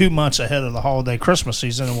 We're 2 months ahead of the holiday Christmas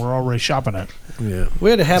season, and we're already shopping it. yeah,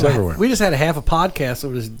 We had to have everywhere. we just had to have a podcast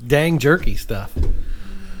over this dang jerky stuff.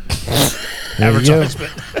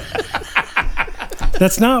 Advertisement.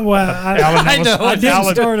 That's not why I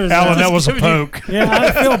didn't start as Alan, that was a poke. Yeah,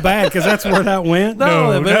 I feel bad because that's where that went.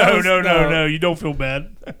 No. You don't feel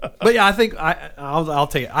bad. But yeah, I think I'll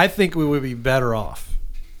take it. I think we would be better off.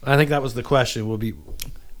 I think that was the question. Where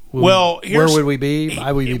would we be?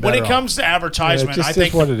 I would be better when it off. comes to advertisement. it just I think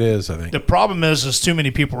is what it is. I think the problem is too many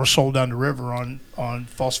people are sold down the river on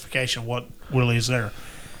falsification. What really is there?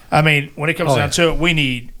 I mean, when it comes down to it, we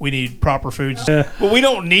need proper foods. But we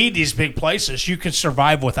don't need these big places. You can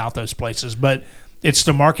survive without those places, but it's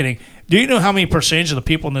the marketing. Do you know how many percentage of the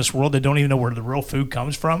people in this world that don't even know where the real food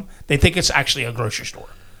comes from? They think it's actually a grocery store.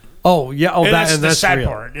 Oh yeah. Oh, and that's the sad real.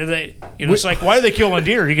 part. It's like, why are they killing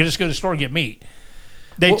deer? You can just go to the store and get meat.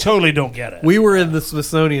 They totally don't get it. We were in the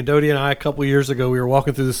Smithsonian, Dodie and I, a couple of years ago. We were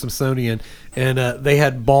walking through the Smithsonian, and they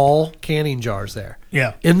had Ball canning jars there.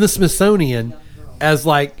 Yeah. In the Smithsonian, as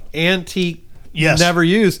like antique, never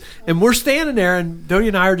used. And we're standing there, and Dodie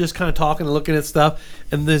and I are just kind of talking and looking at stuff.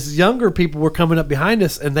 And these younger people were coming up behind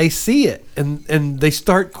us, and they see it, and they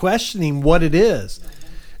start questioning what it is.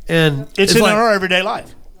 And it's in our everyday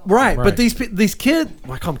life. Right, but these kids,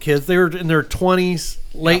 I call them kids, they were in their 20s,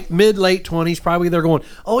 mid-late 20s probably. They're going,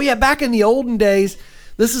 oh, yeah, back in the olden days,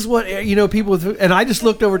 this is what, people with, and I just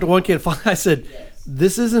looked over to one kid, I said,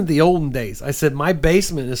 this isn't the olden days. I said, my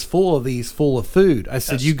basement is full of food. I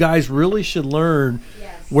said, you guys really should learn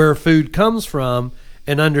where food comes from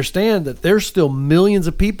and understand that there's still millions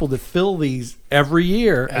of people that fill these every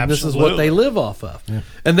year, and this is what they live off of. Yeah.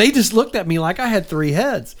 And they just looked at me like I had three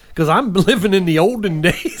heads because I'm living in the olden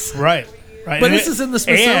days. Right. But this is in the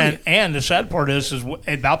Smithsonian. And the sad part is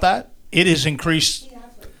about that, it has increased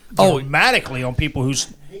dramatically on people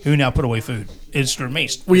who now put away food. It's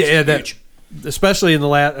huge. That, especially in the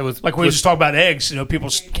last, it was like we just talked about eggs. People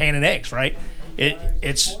canning eggs, right?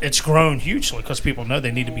 It's grown hugely because people know they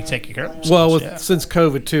need to be taken care of. Well, since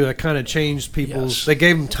COVID too, that kind of changed people's. Yes. They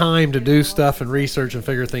gave them time to do stuff and research and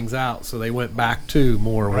figure things out, so they went back to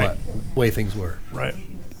more what way things were. Right.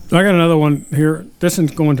 I got another one here. This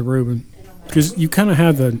one's going to Ruben because you kind of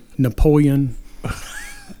have the Napoleon.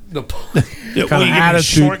 Attitude,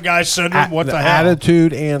 short guy syndrome. What the hell?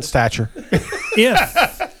 Attitude and stature.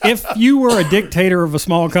 If you were a dictator of a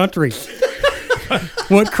small country,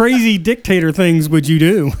 what crazy dictator things would you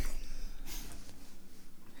do?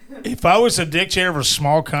 If I was a dictator of a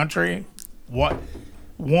small country, oh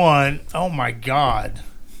my God.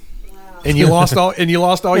 And you lost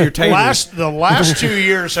all your taters. The last 2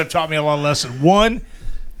 years have taught me a lot of lessons. One,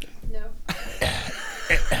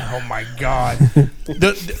 oh my God,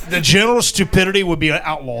 the general stupidity would be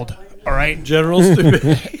outlawed. All right, General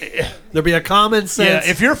stupidity. There'd be a common sense.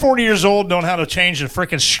 yeah. If you're 40 years old, don't know how to change the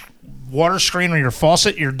freaking water screen on your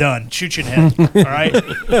faucet, you're done. Shoot you in the head. All right,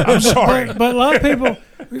 I'm sorry. But a lot of people,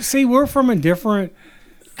 see, we're from a different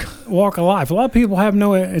walk of life. A lot of people have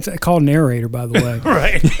no. It's called narrator, by the way.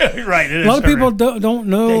 right. A lot of people don't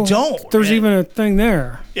know. They don't. There's man. even a thing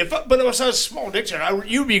there. But it was a small dictionary.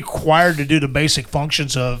 You'd be required to do the basic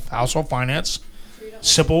functions of household finance,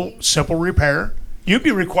 simple repair. You'd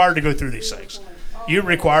be required to go through these things. You're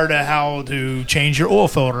required to how to change your oil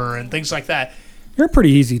filter and things like that. You're a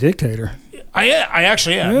pretty easy dictator. I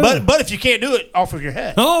actually am. Yeah. But if you can't do it, off with your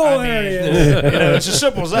head. Oh, I mean, yeah. it's as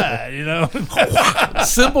simple as that.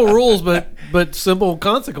 Simple rules, but simple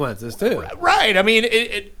consequences too. Right. I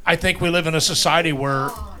mean, I think we live in a society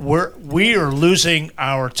where we are losing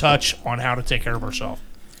our touch on how to take care of ourselves.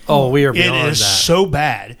 Oh, we are It beyond is that. so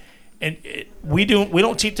bad, and we do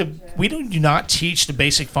not teach the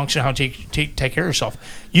basic function of how to take care of yourself.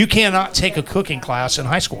 You cannot take a cooking class in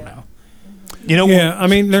high school now. Yeah, I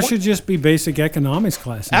mean, there should just be basic economics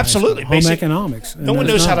classes. Absolutely, home basic economics. No one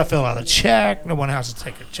knows how to fill out a check. No one knows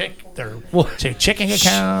how to take their checking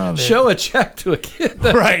account. Show a check to a kid.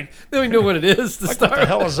 Right. They don't even know what it is to start. What the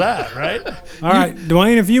hell is that, right? All right,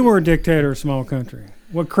 Dwayne, if you were a dictator of a small country,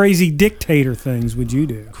 what crazy dictator things would you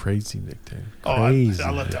do? Crazy dictator. Crazy.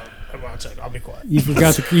 I'll let that. I'll be quiet. You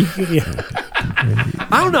forgot the key. Yeah.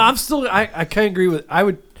 I don't know. I can't agree with.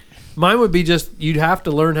 Mine would be just you'd have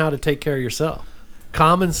to learn how to take care of yourself.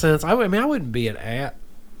 Common sense. I wouldn't be an at.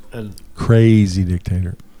 Crazy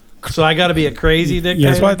dictator. So I got to be a crazy dictator.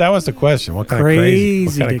 That's why that was the question. What kind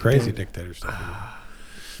Crazy of crazy dictator. dictator stuff?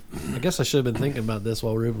 I guess I should have been thinking about this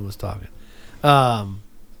while Ruben was talking.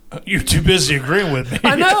 You're too busy agreeing with me.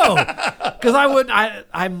 I know, because I wouldn't.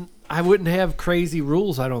 I wouldn't have crazy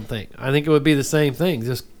rules. I don't think. I think it would be the same thing.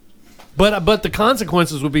 But the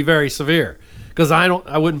consequences would be very severe. Because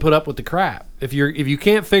I wouldn't put up with the crap. If you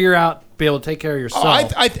can't figure out, be able to take care of yourself.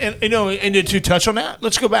 And to touch on that,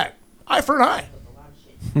 let's go back. Eye for an eye.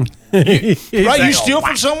 Right? You steal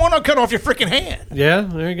from someone, I'll cut off your freaking hand. Yeah,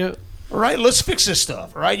 there you go. All right, let's fix this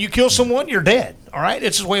stuff. All right, you kill someone, you're dead. All right,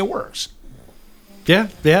 it's the way it works. Yeah,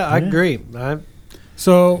 I agree. I'm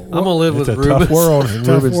gonna live It's with a Ruben. tough world in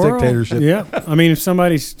Tough Ruben's world. dictatorship. Yeah, I mean, if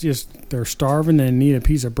somebody's they're starving and need a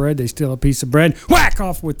piece of bread, they steal a piece of bread, whack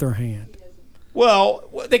off with their hand. Well,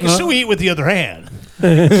 they can still eat with the other hand.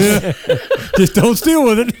 Just don't steal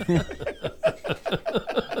with it.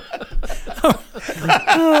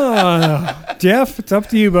 Jeff, it's up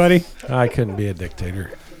to you, buddy. I couldn't be a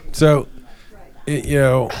dictator. So,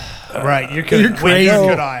 Right, you're crazy.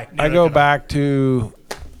 Good eye. I go back to,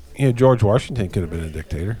 George Washington could have been a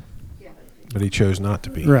dictator, but he chose not to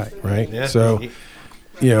be. Right. Yeah, So,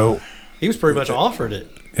 he was pretty much offered it.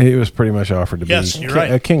 he was pretty much offered to Yes, be you're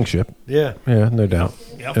right. a kingship. Yeah. Yeah, no doubt.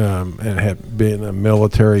 Yep. And had been a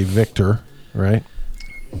military victor, right?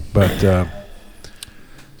 But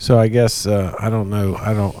so I guess I don't know.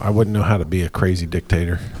 I wouldn't know how to be a crazy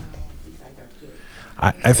dictator.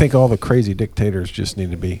 I think all the crazy dictators just need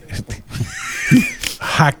to be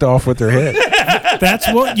hacked off with their head.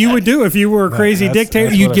 That's what you would do if you were a crazy dictator.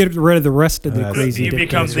 that's You'd what get rid of the rest of the That's- crazy You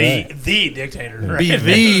dictators. become the dictator. Right?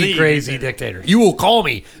 Be the crazy dictator. You will call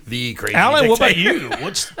me the crazy Alan, dictator. what about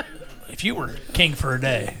you? If you were king for a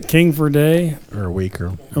day? King for a day, Or a week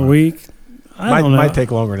or a week. I don't know. might take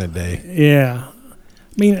longer than a day. Yeah. I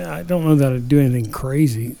mean, I don't know that I'd do anything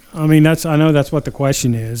crazy. I mean, I know that's what the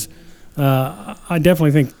question is. I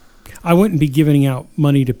definitely think I wouldn't be giving out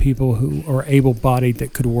money to people who are able-bodied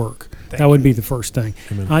that could work. That would be the first thing.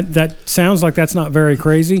 That sounds like that's not very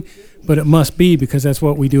crazy, but it must be because that's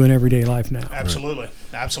what we do in everyday life now. Absolutely.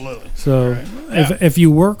 Absolutely. So Yeah. if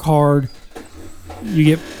you work hard,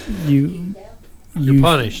 you're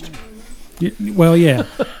punished. Well, yeah.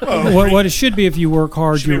 What it should be, if you work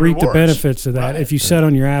hard, Should you be reap the rewards. benefits of that. Right. If you sit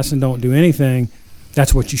on your ass and don't do anything,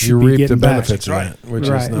 that's what you should You be reap the getting back. benefits of Right. that, which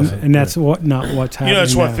Right, is and, nothing. and that's not what's happening.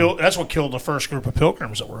 That's what killed the first group of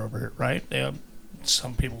pilgrims that were over here, right?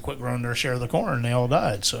 Some people quit growing their share of the corn, and they all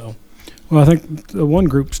died. So, Well, I think the one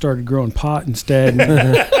group started growing pot instead.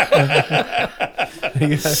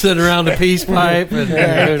 Sitting around the peace pipe and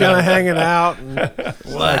kind of hanging out. And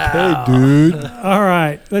wow. hey, dude, All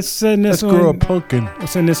right, let's send this let's grow a one. pumpkin.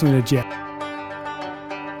 Let's send this one to Jeff.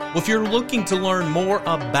 Well, if you're looking to learn more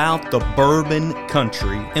about the bourbon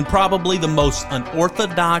country and probably the most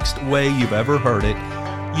unorthodox way you've ever heard it,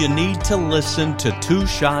 you need to listen to Two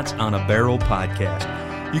Shots on a Barrel podcast.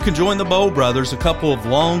 You can join the Bow Brothers, a couple of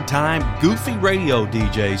long-time goofy radio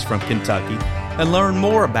DJs from Kentucky, and learn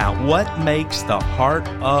more about what makes the heart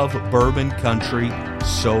of bourbon country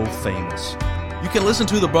so famous. You can listen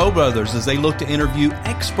to the Bow Brothers as they look to interview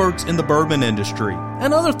experts in the bourbon industry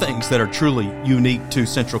and other things that are truly unique to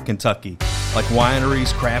Central Kentucky, like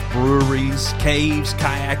wineries, craft breweries, caves,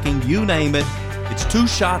 kayaking, you name it. It's Two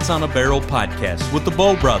Shots on a Barrel podcast with the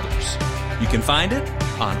Bow Brothers. You can find it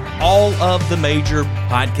on all of the major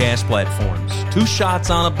podcast platforms. Two Shots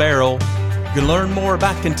on a Barrel. You can learn more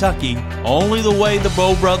about Kentucky only the way the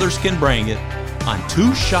Bow Brothers can bring it on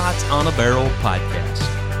Two Shots on a Barrel podcast.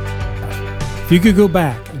 If you could go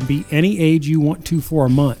back and be any age you want to for a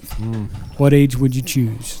month, what age would you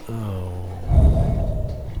choose?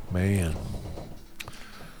 Man.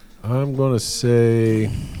 I'm going to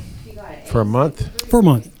say for a month. For a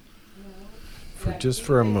month. Just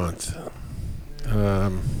for a month.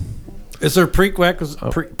 Is there prerequisites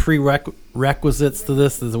to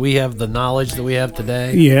this? That we have the knowledge that we have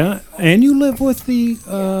today? Yeah, and you live with the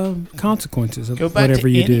consequences of Go back whatever to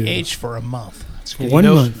you any do. age for a month. That's good. One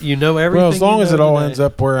month. You know everything. Well, as long you as know it all today. ends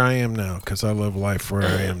up where I am now, because I live life where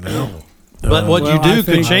I am now. But what Well, you I do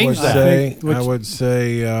could think- change I that. would I would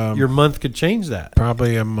say Your month could change that.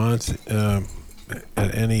 probably a month at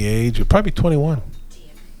any age. It'd probably 21.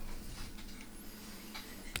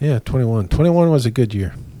 Yeah, 21. 21 was a good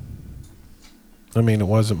year. I mean, it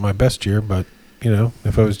wasn't my best year, but, you know,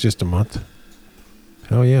 if it was just a month,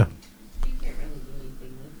 hell yeah.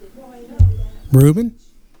 Reuben?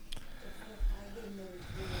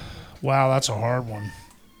 Wow, that's a hard one.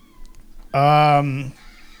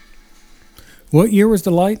 What year was the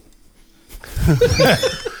light?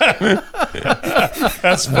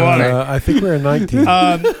 That's funny. I think we're in 19.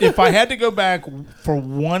 If I had to go back for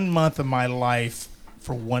 1 month of my life,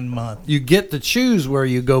 for 1 month, You get to choose where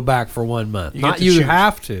you go back for 1 month. You get Not to you choose.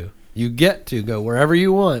 have to. You get to go wherever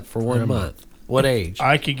you want for 1 month. What age?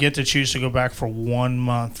 I could get to choose to go back for 1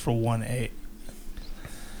 month for 1/8.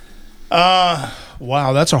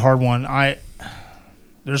 Wow, that's a hard one.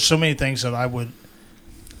 There's so many things that I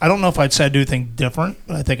don't know if I'd say I'd do anything different,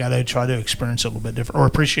 but I think I'd try to experience it a little bit different or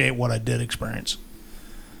appreciate what I did experience.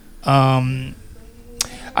 I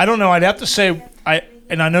don't know. I'd have to say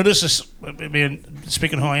and I know this is, I mean,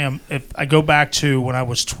 speaking of who I am, if I go back to when I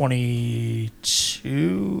was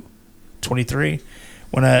 22, 23,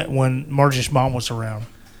 when Margie's mom was around,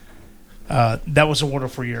 that was a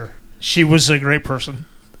wonderful year. She was a great person,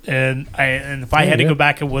 and if I had to go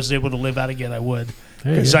back and was able to live that again, I would,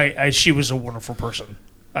 because she was a wonderful person.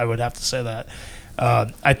 I would have to say that.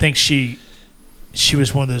 I think she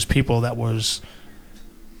was one of those people that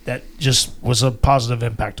just was a positive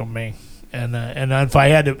impact on me. And if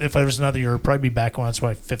there was another year, it'd probably be back when I was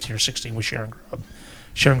like 15 or 16 with Sharon Grubb.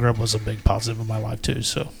 Sharon Grubb was a big positive in my life too.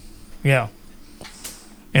 So, yeah,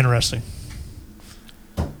 interesting.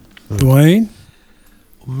 Dwayne?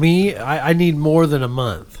 Me, I need more than a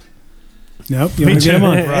month. Nope, you only get a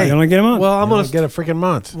month. Hey. You only get a month. Well, I'm I'm gonna going to get a freaking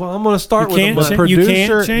month. Well, I'm gonna start You with a can't month. say- you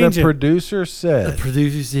can't change The it. producer The said.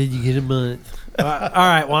 producer said you get a month. All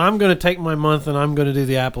right. Well, I'm going to take my month and I'm going to do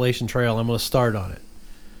the Appalachian Trail. I'm going to start on it.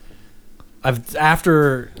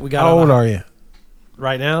 After we got How out old of- are you?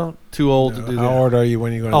 right now? Too old to do that. How old are you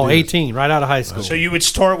when you're going to Oh, do 18, right out of high school. So you would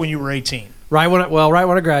start when you were 18. right when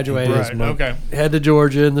I graduated. Right, okay. Head to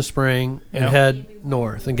Georgia in the spring and Yeah. head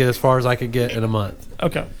north and get as far as I could get in a month.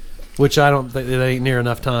 Okay. Which I don't think it ain't near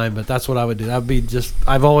enough time, but that's what I would do. That'd be just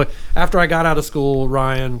after I got out of school,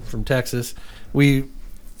 Ryan from Texas, we'd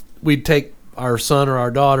take our son or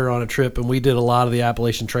our daughter on a trip, and we did a lot of the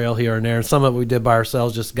Appalachian Trail here and there. And some of it we did by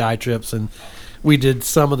ourselves, just guide trips, and we did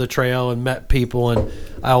some of the trail and met people. And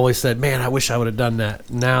I always said, man, I wish I would have done that.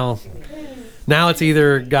 Now it's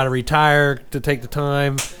either got to retire to take the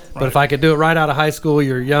time, but if I could do it right out of high school,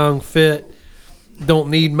 you're young, fit, don't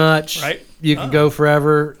need much. Right. You can go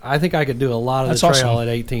forever. I think I could do a lot of That's the trail awesome.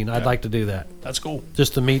 at 18. I'd like to do that That's cool.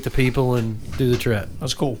 just to meet the people and do the trip.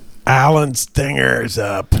 That's cool. Alan Stinger's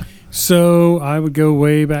up. So I would go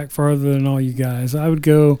way back farther than all you guys. I would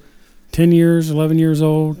go 10 years, 11 years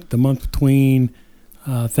old, the month between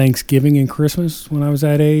Thanksgiving and Christmas when I was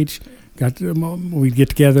that age. We'd get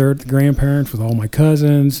together at the grandparents with all my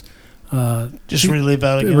cousins. Just relive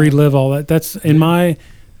that again. Relive all that. That's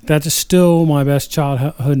still my best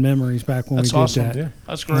childhood memories back when That's we did awesome. that. Yeah.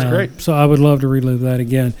 That's great. So I would love to relive that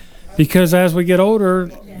again, because as we get older,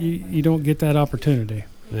 you don't get that opportunity.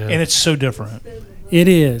 Yeah. And it's so different. It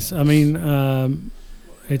is. I mean,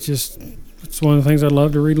 it's one of the things I'd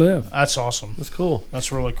love to relive. That's awesome. That's cool.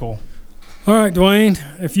 That's really cool. All right, Dwayne,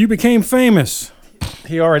 if you became famous,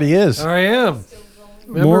 He already is. I am.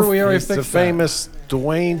 Remember, we already It's the fixed that. famous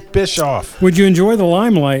Dwayne Bischoff. Would you enjoy the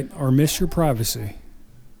limelight or miss your privacy?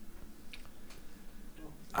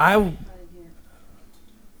 I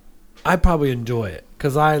probably enjoy it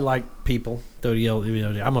because I like people.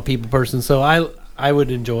 I'm a people person, so I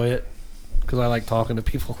would enjoy it because I like talking to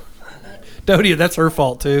people. Dodie, that's her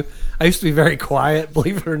fault too. I used to be very quiet,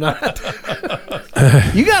 believe it or not.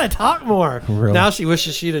 You got to talk more. Really? Now she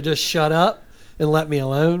wishes she'd have just shut up and let me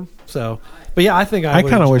alone. So, but yeah, I think I would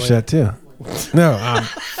kind of enjoy wish it. that too. No,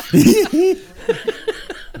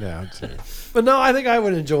 no, I'm serious. But no, I think I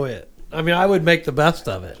would enjoy it. I mean, I would make the best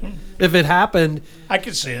of it. If it happened, I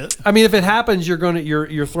could see it. I mean, if it happens,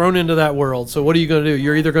 you're thrown into that world. So what are you going to do?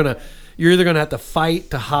 You're either going to have to fight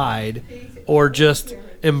to hide, or just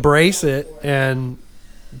embrace it and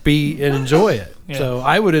enjoy it. Yeah. So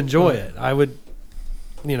I would enjoy it. I would,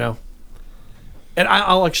 and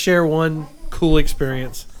I'll like share one cool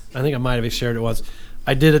experience. I think I might have shared it once.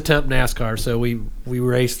 I did attempt NASCAR. So we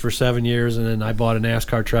raced for 7 years, and then I bought a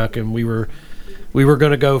NASCAR truck, and we were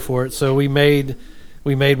going to go for it. So we made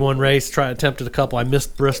one race, attempted a couple. I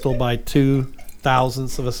missed Bristol by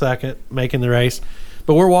 0.02 of a second making the race.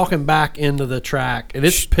 But we're walking back into the track, and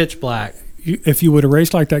it's pitch black. If you would have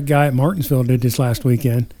raced like that guy at Martinsville did this last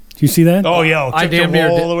weekend. Did you see that? Oh yeah, I damn near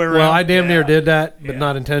all the way around. Well, I damn near did that, but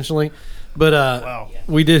not intentionally. But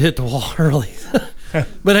we did hit the wall early.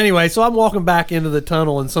 But anyway, so I'm walking back into the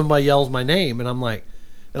tunnel, and somebody yells my name, and I'm like,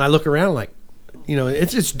 and I look around like,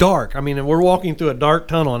 it's dark. I mean, and we're walking through a dark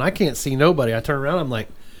tunnel, and I can't see nobody. I turn around, I'm like,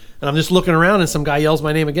 and I'm just looking around, and some guy yells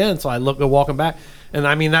my name again. So I go walking back, and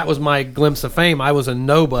I mean, that was my glimpse of fame. I was a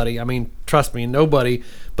nobody. I mean, trust me, nobody.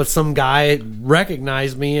 But some guy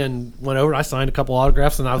recognized me and went over. I signed a couple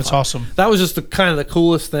autographs, and That's awesome. That was just kind of the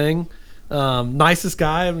coolest thing. Nicest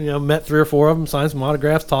guy. Met 3 or 4 of them, signed some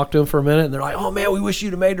autographs, talked to them for a minute, and they're like, "Oh man, we wish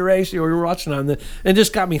you'd have made the race. Or we were watching on the," and it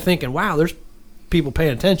just got me thinking, wow, there's people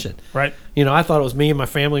paying attention. Right. I thought it was me and my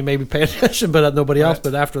family maybe paying attention, but nobody else. Right.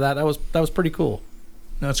 But after that was pretty cool.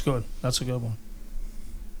 That's good. That's a good one.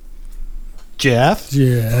 Jeff.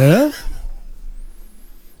 Yeah.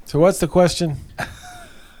 So what's the question?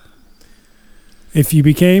 If you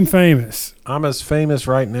became famous, I'm as famous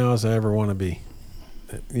right now as I ever want to be.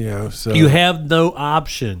 So You have no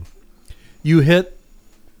option. You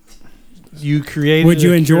created. would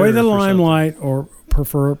you a enjoy cure the for limelight or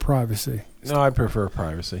prefer privacy? No, I prefer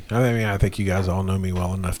privacy. I think you guys all know me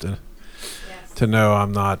well enough to know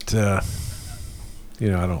I'm not. I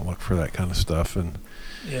don't look for that kind of stuff, and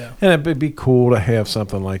it'd be cool to have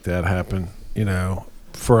something like that happen.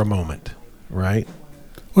 For a moment, right?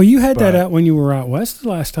 Well, you had that out when you were out west the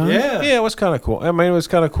last time. something. Yeah, it was kind of cool. I mean, it was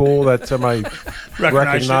kind of cool that somebody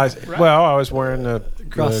recognized. it, right. Well, I was wearing the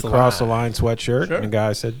Cross the cross the line sweatshirt, Sure. and the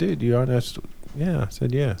guy said, "Dude, you on this?" Yeah, I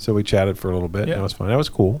said, "Yeah." So we chatted for a little bit. Yeah. That was fun. That was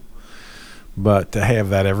cool. But to have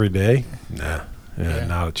that every day, not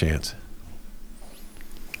a chance.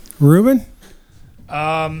 Ruben?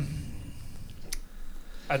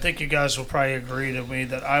 I think you guys will probably agree to me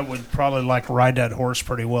that I would probably ride that horse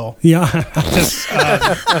pretty well. Yeah.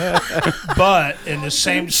 But in the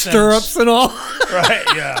same sense, Stirrups and all. right?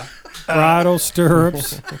 Yeah. Bridle,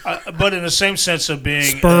 stirrups. But in the same sense of being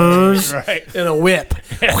Spurs. right? In a whip.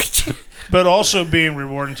 But also being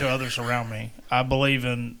rewarding to others around me. I believe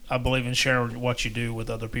in sharing what you do with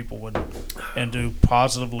other people and do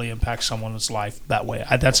positively impact someone's life that way.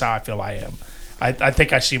 That's how I feel I am. I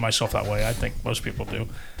think I see myself that way. I think most people do.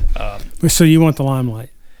 So you want the limelight?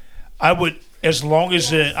 I would, as long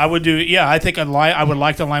as I would do. Yeah, I think I would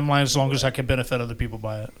like the limelight as long as I can benefit other people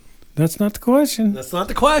by it. That's not the question. That's not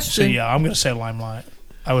the So question. yeah, I'm going to say limelight.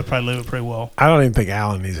 I would probably live it pretty well. I don't even think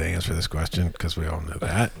Alan needs to answer this question because we all know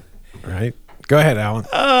that, right? Go ahead, Alan.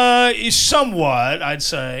 Somewhat, I'd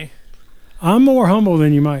say. I'm more humble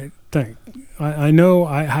than you might think. I know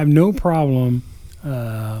I have no problem.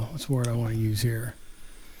 What's the word I want to use here?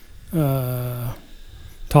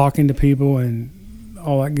 Talking to people and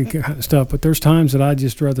all that good kind of stuff. But there's times that I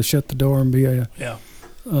just rather shut the door and be relaxed.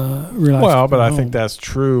 Well, but at I home. think that's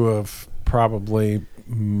true of probably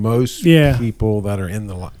most people that are in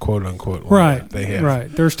the quote unquote line. Right. They have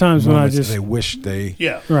right. There's times when I moments that just they wish they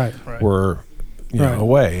right. were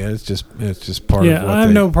away. It's just part of what I have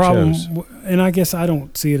they no problem, chose. and I guess I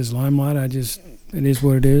don't see it as limelight. It is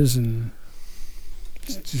what it is, and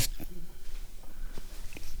it's just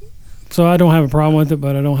so I don't have a problem with it,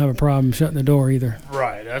 but I don't have a problem shutting the door either.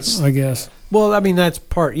 Right. That's. I guess. Well, I mean, that's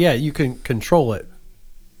part. Yeah, you can control it.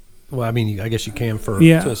 Well, I mean, I guess you can for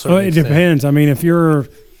Yeah. to a certain Well, it extent. depends. I mean, if you're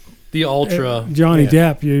The ultra. Johnny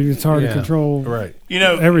Depp. It's hard to Yeah. control Right. You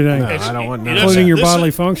know, everything, No, I don't want none of including your this is-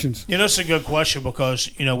 bodily functions. You know, it's a good question because,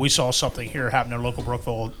 we saw something here happen in local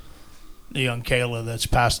Brookville. The young Kayla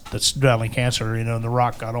that's battling cancer, and The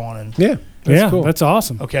Rock got on. And Yeah. That's cool. That's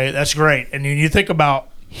awesome. okay, that's great. And you think about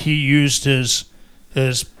he used his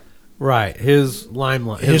Right. His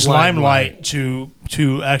limelight. to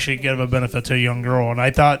actually give a benefit to a young girl. And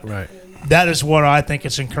I thought Right. that is what I think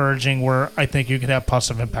is encouraging, where I think you can have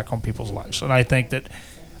positive impact on people's lives. And I think that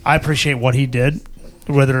I appreciate what he did,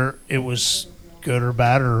 whether it was good or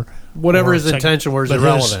bad or Whatever or his intention was but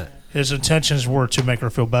irrelevant. His intentions were to make her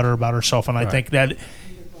feel better about herself, and I think that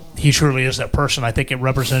he truly is that person. I think it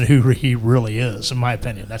represented who he really is, in my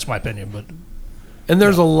opinion. That's my opinion, but And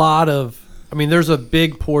there's a lot of, there's a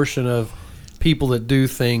big portion of people that do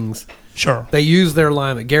things. sure. They use their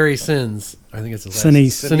limelight. Gary Sins, I think it's his last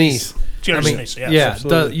Sinise. Gary Sinise, yes,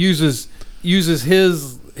 uses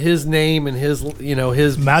his name and his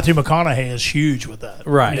his Matthew McConaughey is huge with that.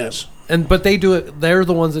 right. Yes. But they do it. They're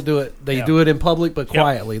the ones that do it. They Yeah. do it in public, but Yep.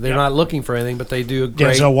 quietly. They're Yep. not looking for anything, but they do a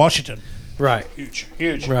great. Denzel Washington. Right.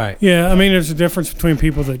 Huge. Right. Yeah, there's a difference between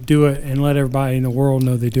people that do it and let everybody in the world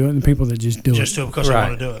know they do it, and people that just do Just it. do it because Right. I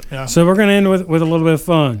want to do it. Yeah. So we're going to end with a little bit of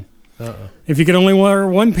fun. If you could only wear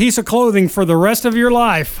one piece of clothing for the rest of your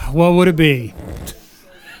life, what would it be?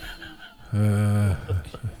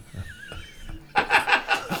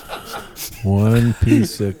 One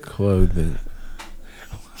piece of clothing.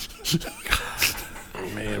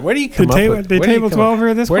 Man, where do you come up with? Did where do you Table come 12 up-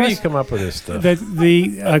 hear this Where do you question? come up with this stuff?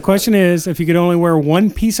 The question is, if you could only wear one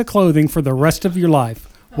piece of clothing for the rest of your life,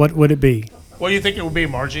 what would it be? What do you think it would be,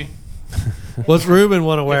 Margie? What's Ruben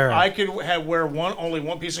want to wear? If I could wear only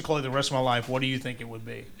one piece of clothing the rest of my life, what do you think it would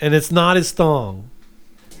be? And it's not his thong.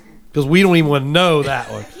 Because we don't even want to know that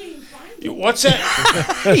one. What's that?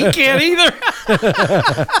 He can't either.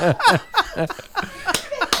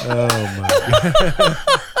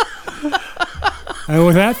 And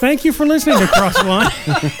with that, thank you for listening to Cross the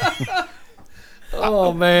Line.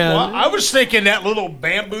 Oh, man. Well, I was thinking that little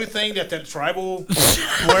bamboo thing that tribal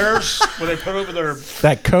wears, where they put over their.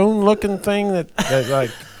 That cone-looking thing that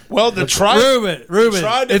like. Well, the tribe. Ruben,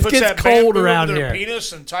 tried to it put gets that cold bamboo around over their here.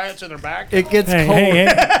 penis and tie it to their back. It gets Hey, cold.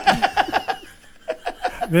 hey.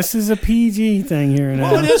 This is a PG thing here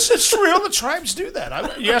now. Well, it's real. The tribes do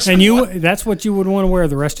that. Yes, And that's what you would want to wear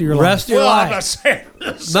the rest of your life. Rest of your Well, I'm life. not saying. No,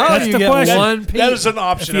 That's you the get question. one piece. That is an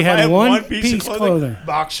option. If you I had one one piece piece of clothing.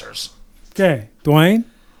 boxers. Okay, Dwayne?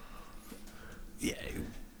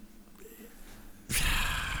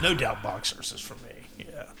 No doubt, boxers is for me.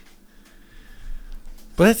 Yeah.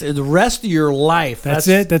 But it's the rest of your life. That's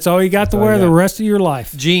it. That's all you got to wear the rest of your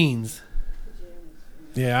life. Jeans.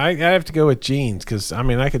 Yeah, I have to go with jeans because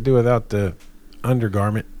I could do without the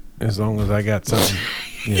undergarment as long as I got something.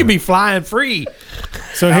 You'd be flying free.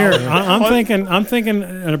 So here, I'm thinking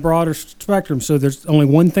in a broader spectrum. So there's only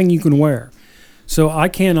one thing you can wear. So I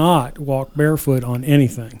cannot walk barefoot on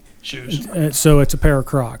anything. Shoes. So it's a pair of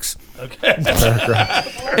Crocs. And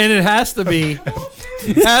it has to be.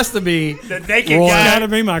 The naked It's guy. got to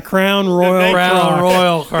be my Crown Royal Crown Croc.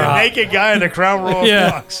 Royal The Croc. naked guy in the Crown Royal Yeah.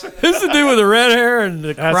 Crocs. Who's the dude with the red hair and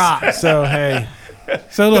the Crocs? So hey,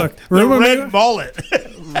 So look, The Ruben, red mullet.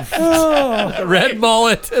 The red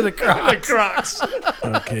mullet and the Crocs. The Crocs.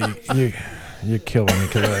 okay, you're killing me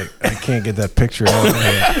because I can't get that picture out of my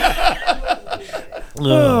head.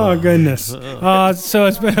 oh goodness. So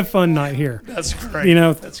it's been a fun night here. That's great.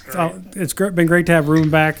 That's great. It's been great to have Ruben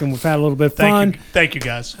back, and we've had a little bit of fun. Thank you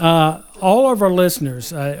guys. All of our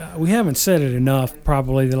listeners, we haven't said it enough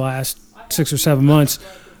probably the last 6 or 7 months.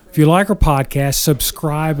 If you like our podcast,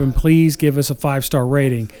 subscribe and please give us a 5-star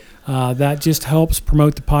rating. That just helps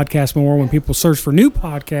promote the podcast more when people search for new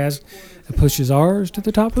podcasts. It pushes ours to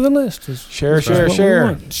the top of the list. Share.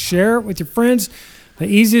 Share it with your friends. The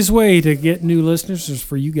easiest way to get new listeners is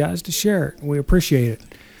for you guys to share it. We appreciate it.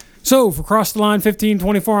 So, for Cross the Line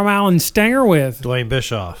 1524, I'm Alan Stanger with Dwayne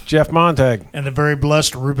Bischoff. Jeff Montag And the very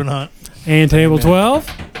blessed Reuben Hunt. and Table 12.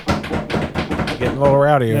 getting a little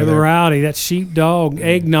rowdy over Never there. rowdy. That sheepdog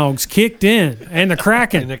eggnogs kicked in. And the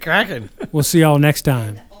Kraken. And the Kraken. We'll see y'all next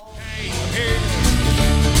time.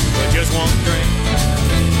 But just one drink.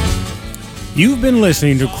 You've been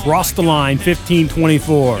listening to Cross the Line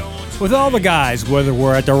 1524 with all the guys, whether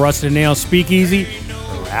we're at the Rusted Nail Speakeasy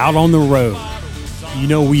or out on the road. You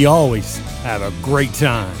know we always have a great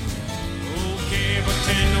time. Okay,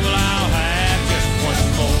 pretend well I'll have just one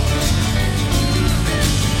more.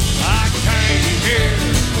 I came here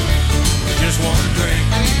with just one drink.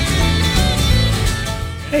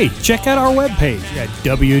 Hey, check out our webpage at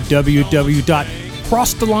www.crosstheline.com.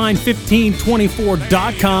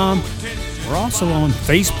 CrossTheLine1524.com. We're also on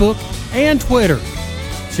Facebook and Twitter.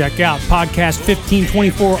 Check out Podcast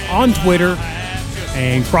 1524 on Twitter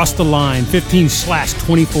and Cross the Line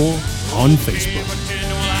 15/24 on Facebook.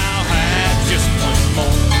 I'll have just one more.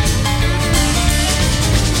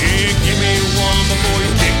 Yeah, give me one before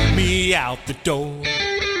you kick me out the door.